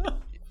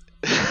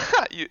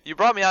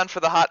brought me on for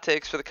the hot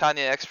takes for the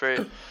Kanye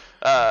expert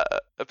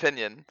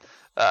opinion.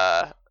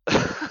 But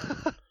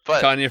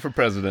Kanye for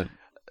president.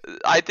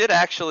 I did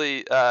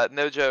actually,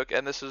 no joke,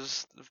 and this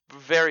was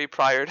very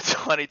prior to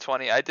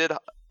 2020, I did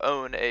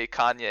own a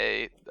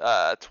Kanye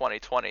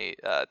 2020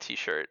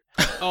 t-shirt.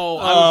 Oh,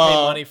 I would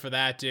pay money for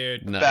that,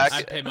 dude. Nice.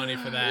 I'd pay money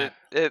for that.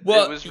 It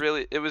was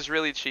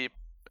really cheap.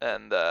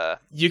 And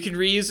you can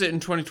reuse it in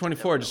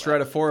 2024. Just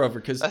write a 4 over,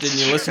 because didn't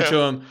you true. listen to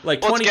him?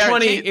 Like, well,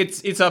 2020,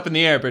 it's up in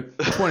the air, but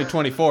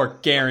 2024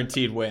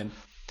 guaranteed win.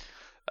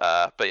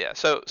 But yeah,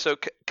 so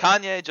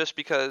Kanye, just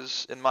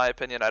because, in my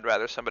opinion, I'd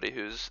rather somebody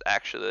who's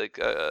actually like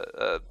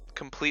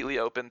completely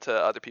open to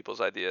other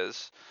people's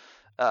ideas.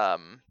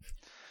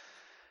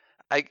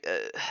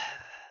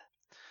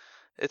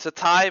 It's a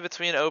tie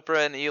between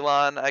Oprah and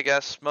Elon, I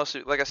guess.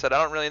 Mostly, like I said,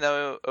 I don't really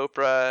know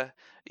Oprah.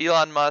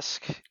 Elon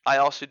Musk, I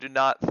also do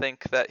not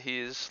think that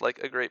he's like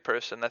a great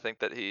person. I think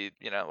that he,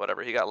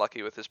 whatever, he got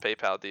lucky with his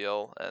PayPal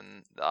deal,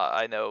 and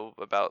I know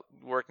about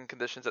working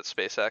conditions at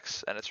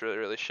SpaceX, and it's really,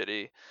 really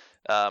shitty.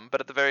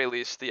 But at the very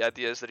least, the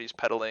ideas that he's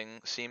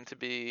peddling seem to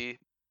be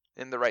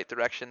in the right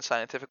direction,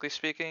 scientifically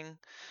speaking.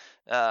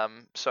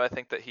 So I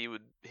think that he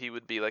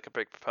would be like a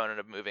big proponent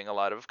of moving a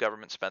lot of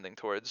government spending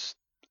towards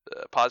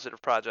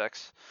positive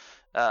projects.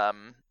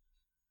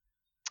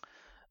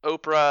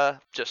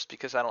 Oprah, just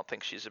because I don't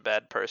think she's a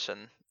bad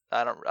person.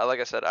 Like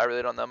I said, I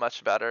really don't know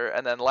much about her.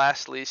 And then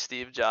lastly,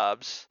 Steve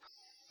Jobs.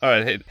 All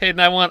right, Hayden,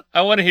 I want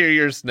to hear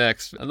yours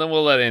next, and then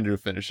we'll let Andrew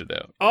finish it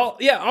out.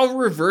 I'll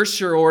reverse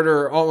your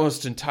order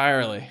almost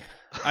entirely.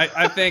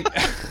 I think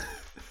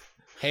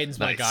Hayden's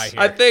my guy here.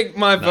 I think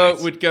my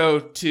vote would go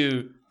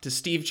to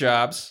Steve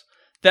Jobs.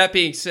 That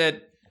being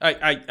said,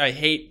 I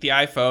hate the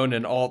iPhone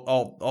and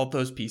all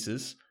those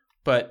pieces,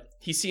 but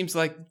he seems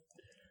like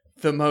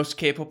the most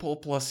capable,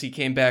 plus he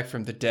came back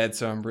from the dead,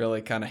 so I'm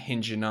really kind of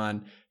hinging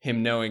on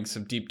him knowing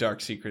some deep,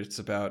 dark secrets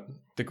about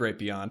the great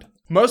beyond.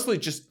 Mostly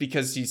just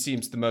because he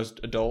seems the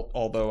most adult,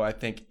 although I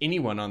think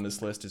anyone on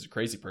this list is a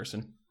crazy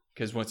person,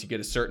 because once you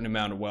get a certain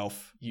amount of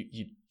wealth,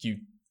 you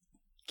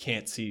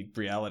can't see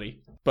reality.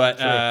 But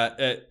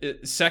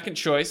second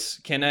choice,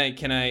 can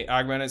I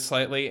augment it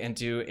slightly and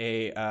do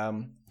a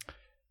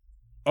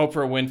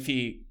Oprah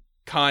Winfrey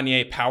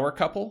Kanye power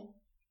couple?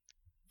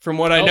 From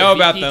what I know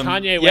about them,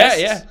 Kanye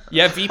West?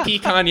 yeah, VP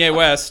Kanye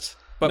West.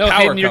 But no, power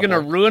Hayden, you're couple.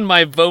 gonna ruin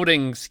my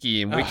voting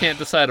scheme. We can't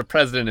decide a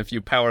president if you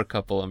power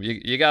couple them.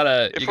 You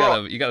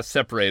gotta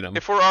separate them.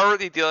 If we're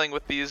already dealing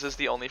with these as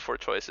the only 4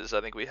 choices,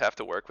 I think we have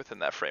to work within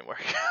that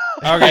framework.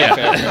 Okay,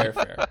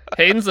 fair.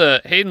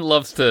 Hayden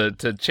loves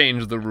to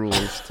change the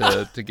rules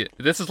to get.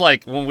 This is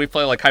like when we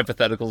play like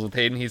hypotheticals with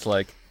Hayden. He's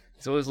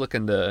always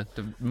looking to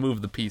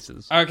move the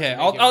pieces. Okay,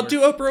 I'll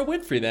do Oprah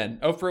Winfrey then.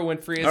 Oprah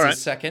Winfrey is a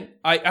second.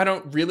 I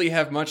don't really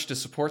have much to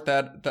support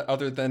that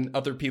other than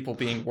other people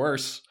being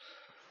worse.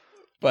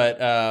 But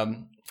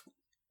Oprah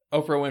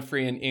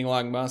Winfrey and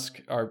Elon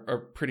Musk are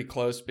pretty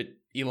close. But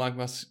Elon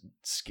Musk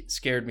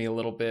scared me a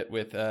little bit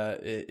with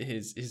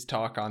his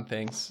talk on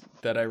things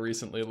that I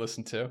recently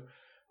listened to,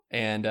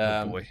 and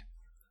oh boy.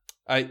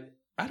 I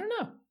don't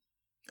know.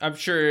 I'm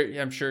sure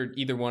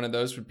either one of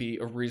those would be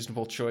a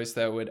reasonable choice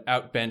that would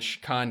outbench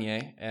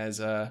Kanye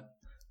as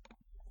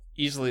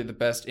easily the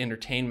best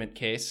entertainment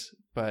case,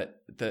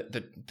 but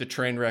the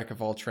train wreck of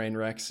all train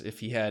wrecks if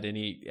he had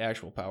any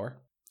actual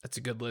power. That's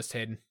a good list,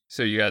 Hayden.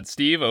 So you got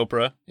Steve,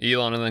 Oprah,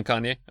 Elon, and then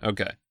Kanye?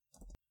 Okay.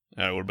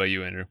 All right, what about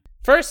you, Andrew?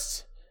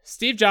 First,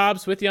 Steve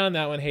Jobs, with you on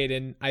that one,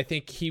 Hayden. I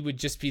think he would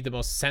just be the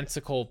most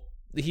sensical.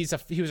 He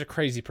was a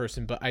crazy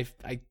person, but I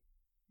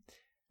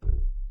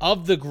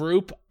of the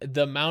group,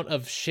 the amount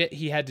of shit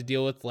he had to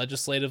deal with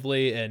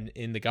legislatively and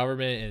in the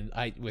government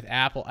and with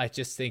Apple, I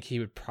just think he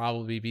would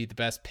probably be the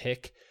best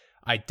pick.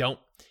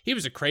 He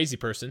was a crazy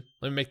person.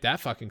 Let me make that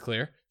fucking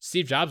clear.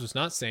 Steve Jobs was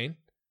not sane.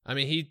 I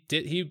mean,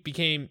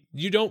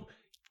 you don't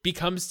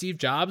become Steve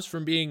Jobs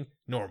from being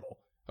normal.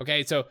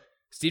 Okay, so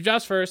Steve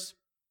Jobs first,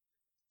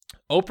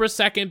 Oprah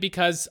second,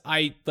 because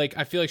I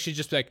feel like she'd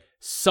just be like,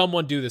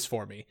 someone do this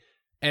for me.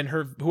 And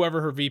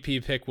whoever her VP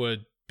pick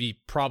would be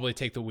probably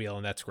take the wheel,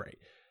 and that's great.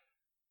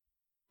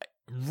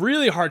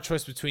 Really hard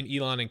choice between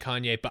Elon and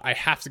Kanye, but I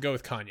have to go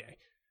with Kanye.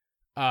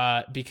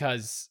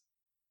 Because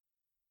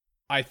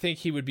I think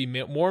he would be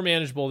more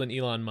manageable than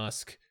Elon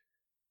Musk.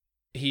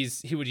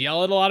 He would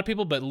yell at a lot of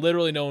people, but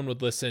literally no one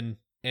would listen.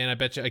 And I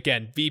bet you,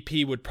 again,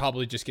 VP would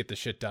probably just get the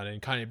shit done.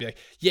 And Kanye would be like,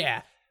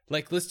 yeah,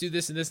 like, let's do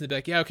this and this. And they'd be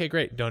like, yeah, okay,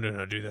 great. No,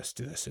 do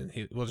this. And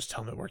we'll just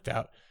tell him it worked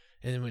out.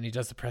 And then when he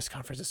does the press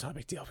conference, it's not a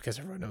big deal because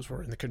everyone knows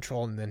we're in the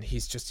control. And then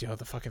he's just,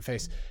 the fucking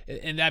face.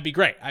 And that'd be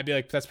great. I'd be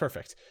like, that's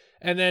perfect.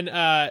 And then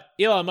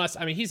Elon Musk,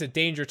 I mean, he's a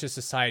danger to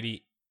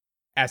society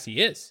as he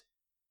is.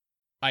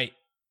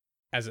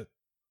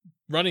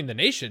 Running the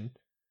nation,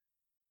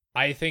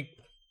 I think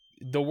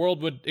the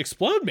world would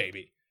explode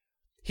maybe.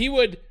 He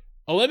would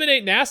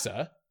eliminate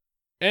NASA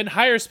and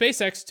hire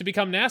SpaceX to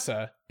become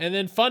NASA and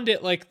then fund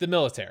it like the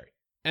military.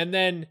 And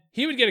then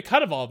he would get a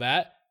cut of all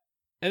that.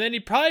 And then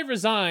he'd probably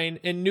resign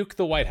and nuke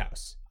the White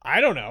House.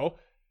 I don't know.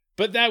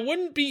 But that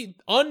wouldn't be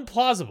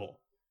unplausible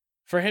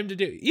for him to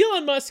do.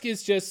 Elon Musk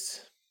is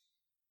just...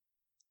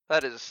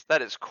 That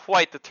is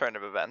quite the turn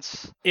of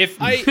events. He's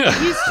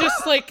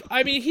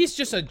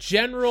just a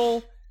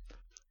general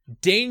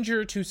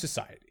danger to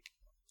society.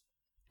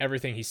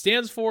 Everything he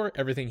stands for,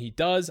 everything he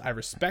does, I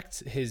respect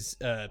his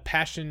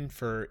passion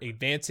for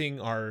advancing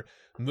our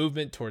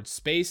movement towards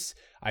space.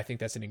 I think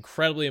that's an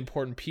incredibly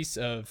important piece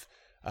of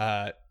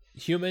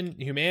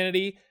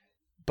humanity,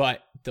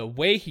 but the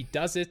way he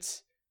does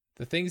it,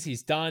 the things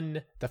he's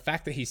done, the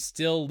fact that he's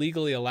still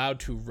legally allowed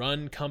to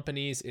run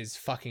companies is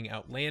fucking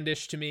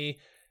outlandish to me.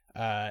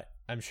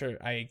 I'm sure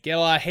I get a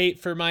lot of hate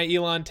for my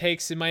Elon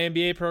takes in my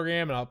MBA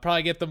program, and I'll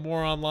probably get them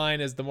more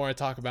online as the more I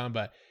talk about him,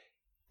 but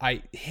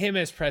him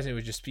as president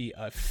would just be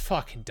a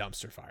fucking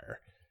dumpster fire.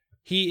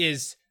 He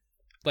is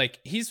like,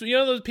 he's,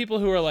 those people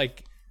who are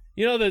like,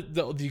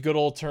 the good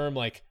old term,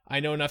 like, I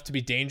know enough to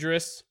be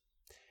dangerous.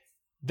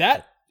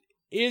 That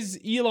is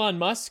Elon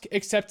Musk,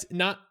 except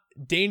not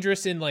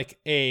dangerous in like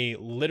a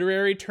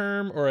literary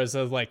term or as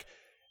a like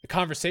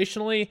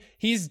conversationally.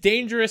 He's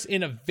dangerous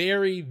in a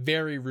very,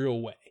 very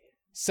real way.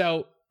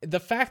 So the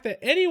fact that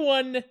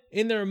anyone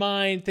in their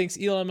mind thinks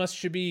Elon Musk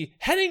should be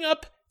heading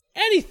up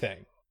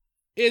anything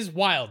is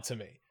wild to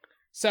me.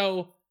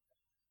 So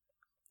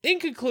in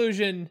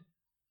conclusion,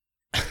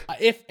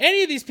 if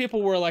any of these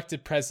people were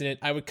elected president,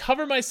 I would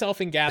cover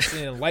myself in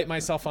gasoline and light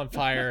myself on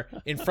fire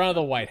in front of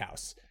the White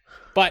House.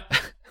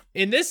 But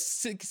in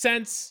this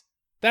sense,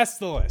 that's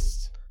the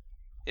list.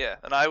 Yeah,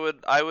 and I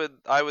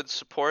would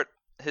support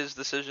his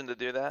decision to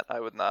do that. I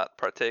would not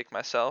partake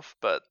myself,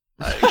 but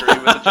I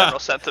agree with the general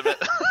sentiment.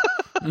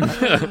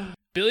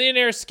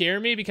 Billionaires scare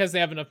me because they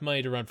have enough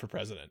money to run for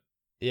president.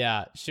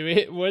 Yeah,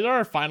 what are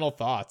our final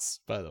thoughts,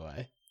 by the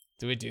way?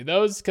 Do we do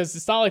those? Because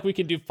it's not like we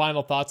can do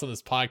final thoughts on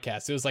this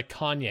podcast. It was like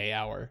Kanye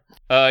hour.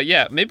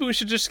 Yeah, maybe we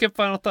should just skip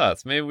final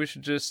thoughts. Maybe we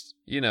should just,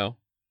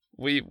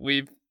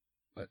 we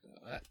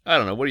I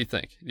don't know. What do you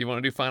think? You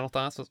want to do final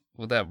thoughts?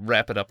 Would that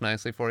wrap it up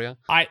nicely for you?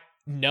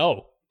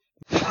 No.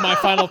 My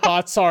final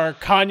thoughts are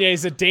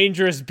Kanye's a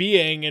dangerous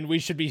being, and we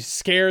should be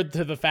scared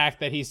to the fact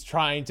that he's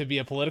trying to be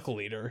a political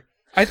leader.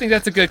 I think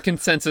that's a good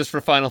consensus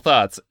for final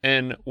thoughts.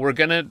 And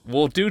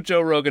we'll do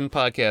Joe Rogan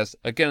podcast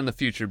again in the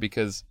future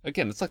because,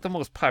 again, it's like the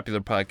most popular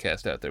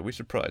podcast out there. We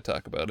should probably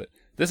talk about it.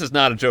 This is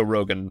not a Joe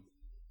Rogan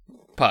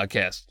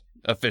podcast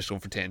official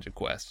for Tangent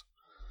Quest.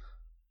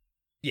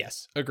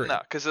 Yes, agree. No,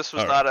 because this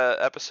was not an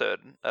episode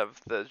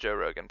of the Joe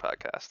Rogan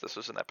podcast. This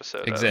was an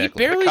episode of he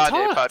barely the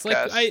Kanye talks.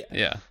 podcast.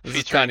 This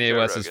is Kanye Joe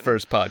West's Rogan.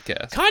 first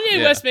podcast.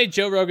 Kanye West made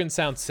Joe Rogan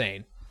sound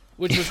sane,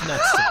 which was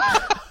nuts to me.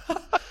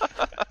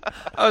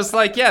 I was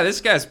like, yeah,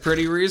 this guy's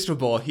pretty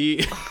reasonable.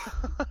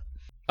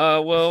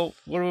 Well,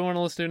 what do we want to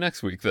listen to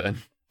next week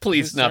then?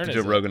 Please, Whose not turn the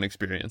is Joe it? Rogan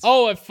Experience.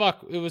 Oh,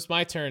 fuck. It was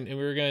my turn, and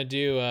we were going to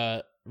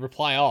do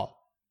Reply All.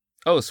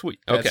 Oh, sweet.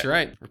 Okay. That's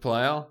right.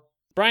 Reply all.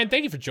 Brian,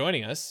 thank you for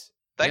joining us.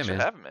 Thanks Yeah, for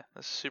man. having me.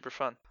 This is super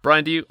fun.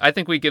 Brian, I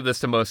think we give this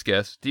to most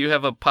guests. Do you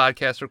have a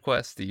podcast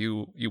request that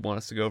you want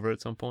us to go over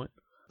at some point?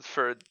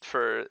 For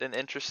an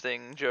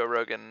interesting Joe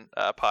Rogan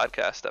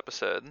podcast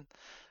episode.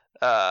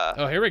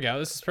 Oh, here we go.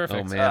 This is perfect.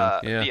 Oh, man.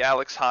 Yeah. The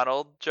Alex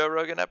Honnold Joe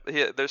Rogan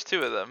there's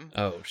two of them.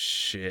 Oh,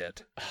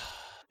 shit.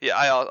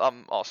 Yeah,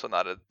 I'm also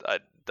not I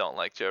don't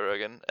like Joe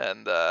Rogan,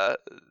 and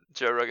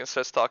Joe Rogan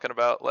starts talking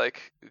about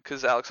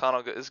because Alex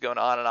Honnold is going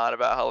on and on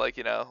about how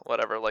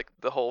whatever,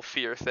 the whole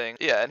fear thing.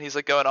 Yeah, and he's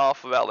going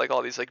off about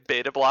all these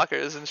beta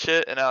blockers and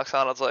shit, and Alex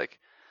Honnold's like,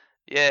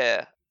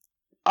 yeah,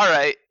 all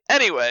right,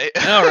 anyway.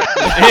 All right.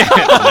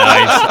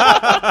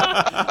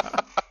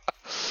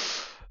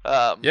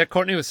 Nice. Yeah,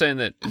 Courtney was saying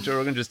that Joe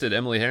Rogan just did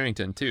Emily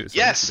Harrington too. So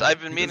yes,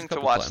 I've been he does meaning a to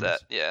couple watch climbers.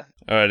 that. Yeah.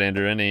 All right,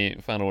 Andrew, any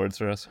final words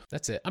for us?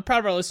 That's it. I'm proud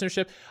of our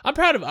listenership. I'm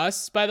proud of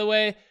us, by the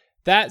way.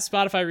 That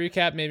Spotify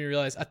recap made me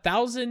realize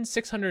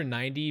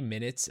 1,690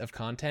 minutes of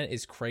content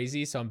is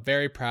crazy. So I'm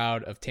very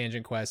proud of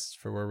Tangent Quest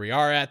for where we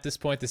are at this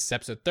point. This is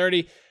episode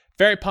 30.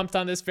 Very pumped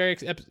on this. Very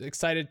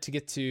excited to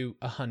get to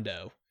a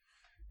hundo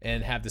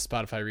and have the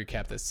Spotify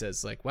recap that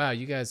says wow,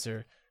 you guys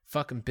are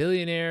fucking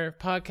billionaire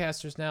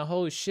podcasters now.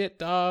 Holy shit,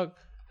 dog.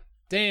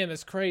 Damn,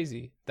 that's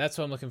crazy. That's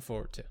what I'm looking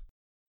forward to.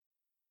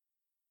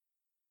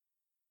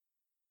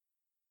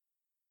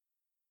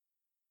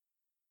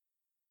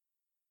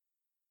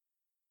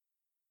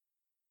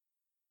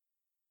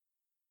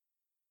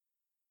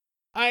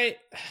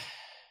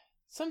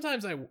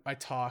 Sometimes I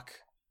talk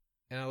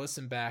and I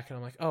listen back and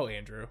I'm like, oh,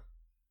 Andrew.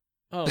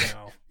 Oh,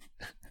 no.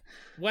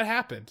 What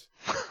happened?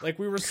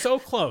 We were so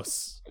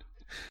close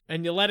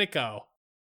and you let it go.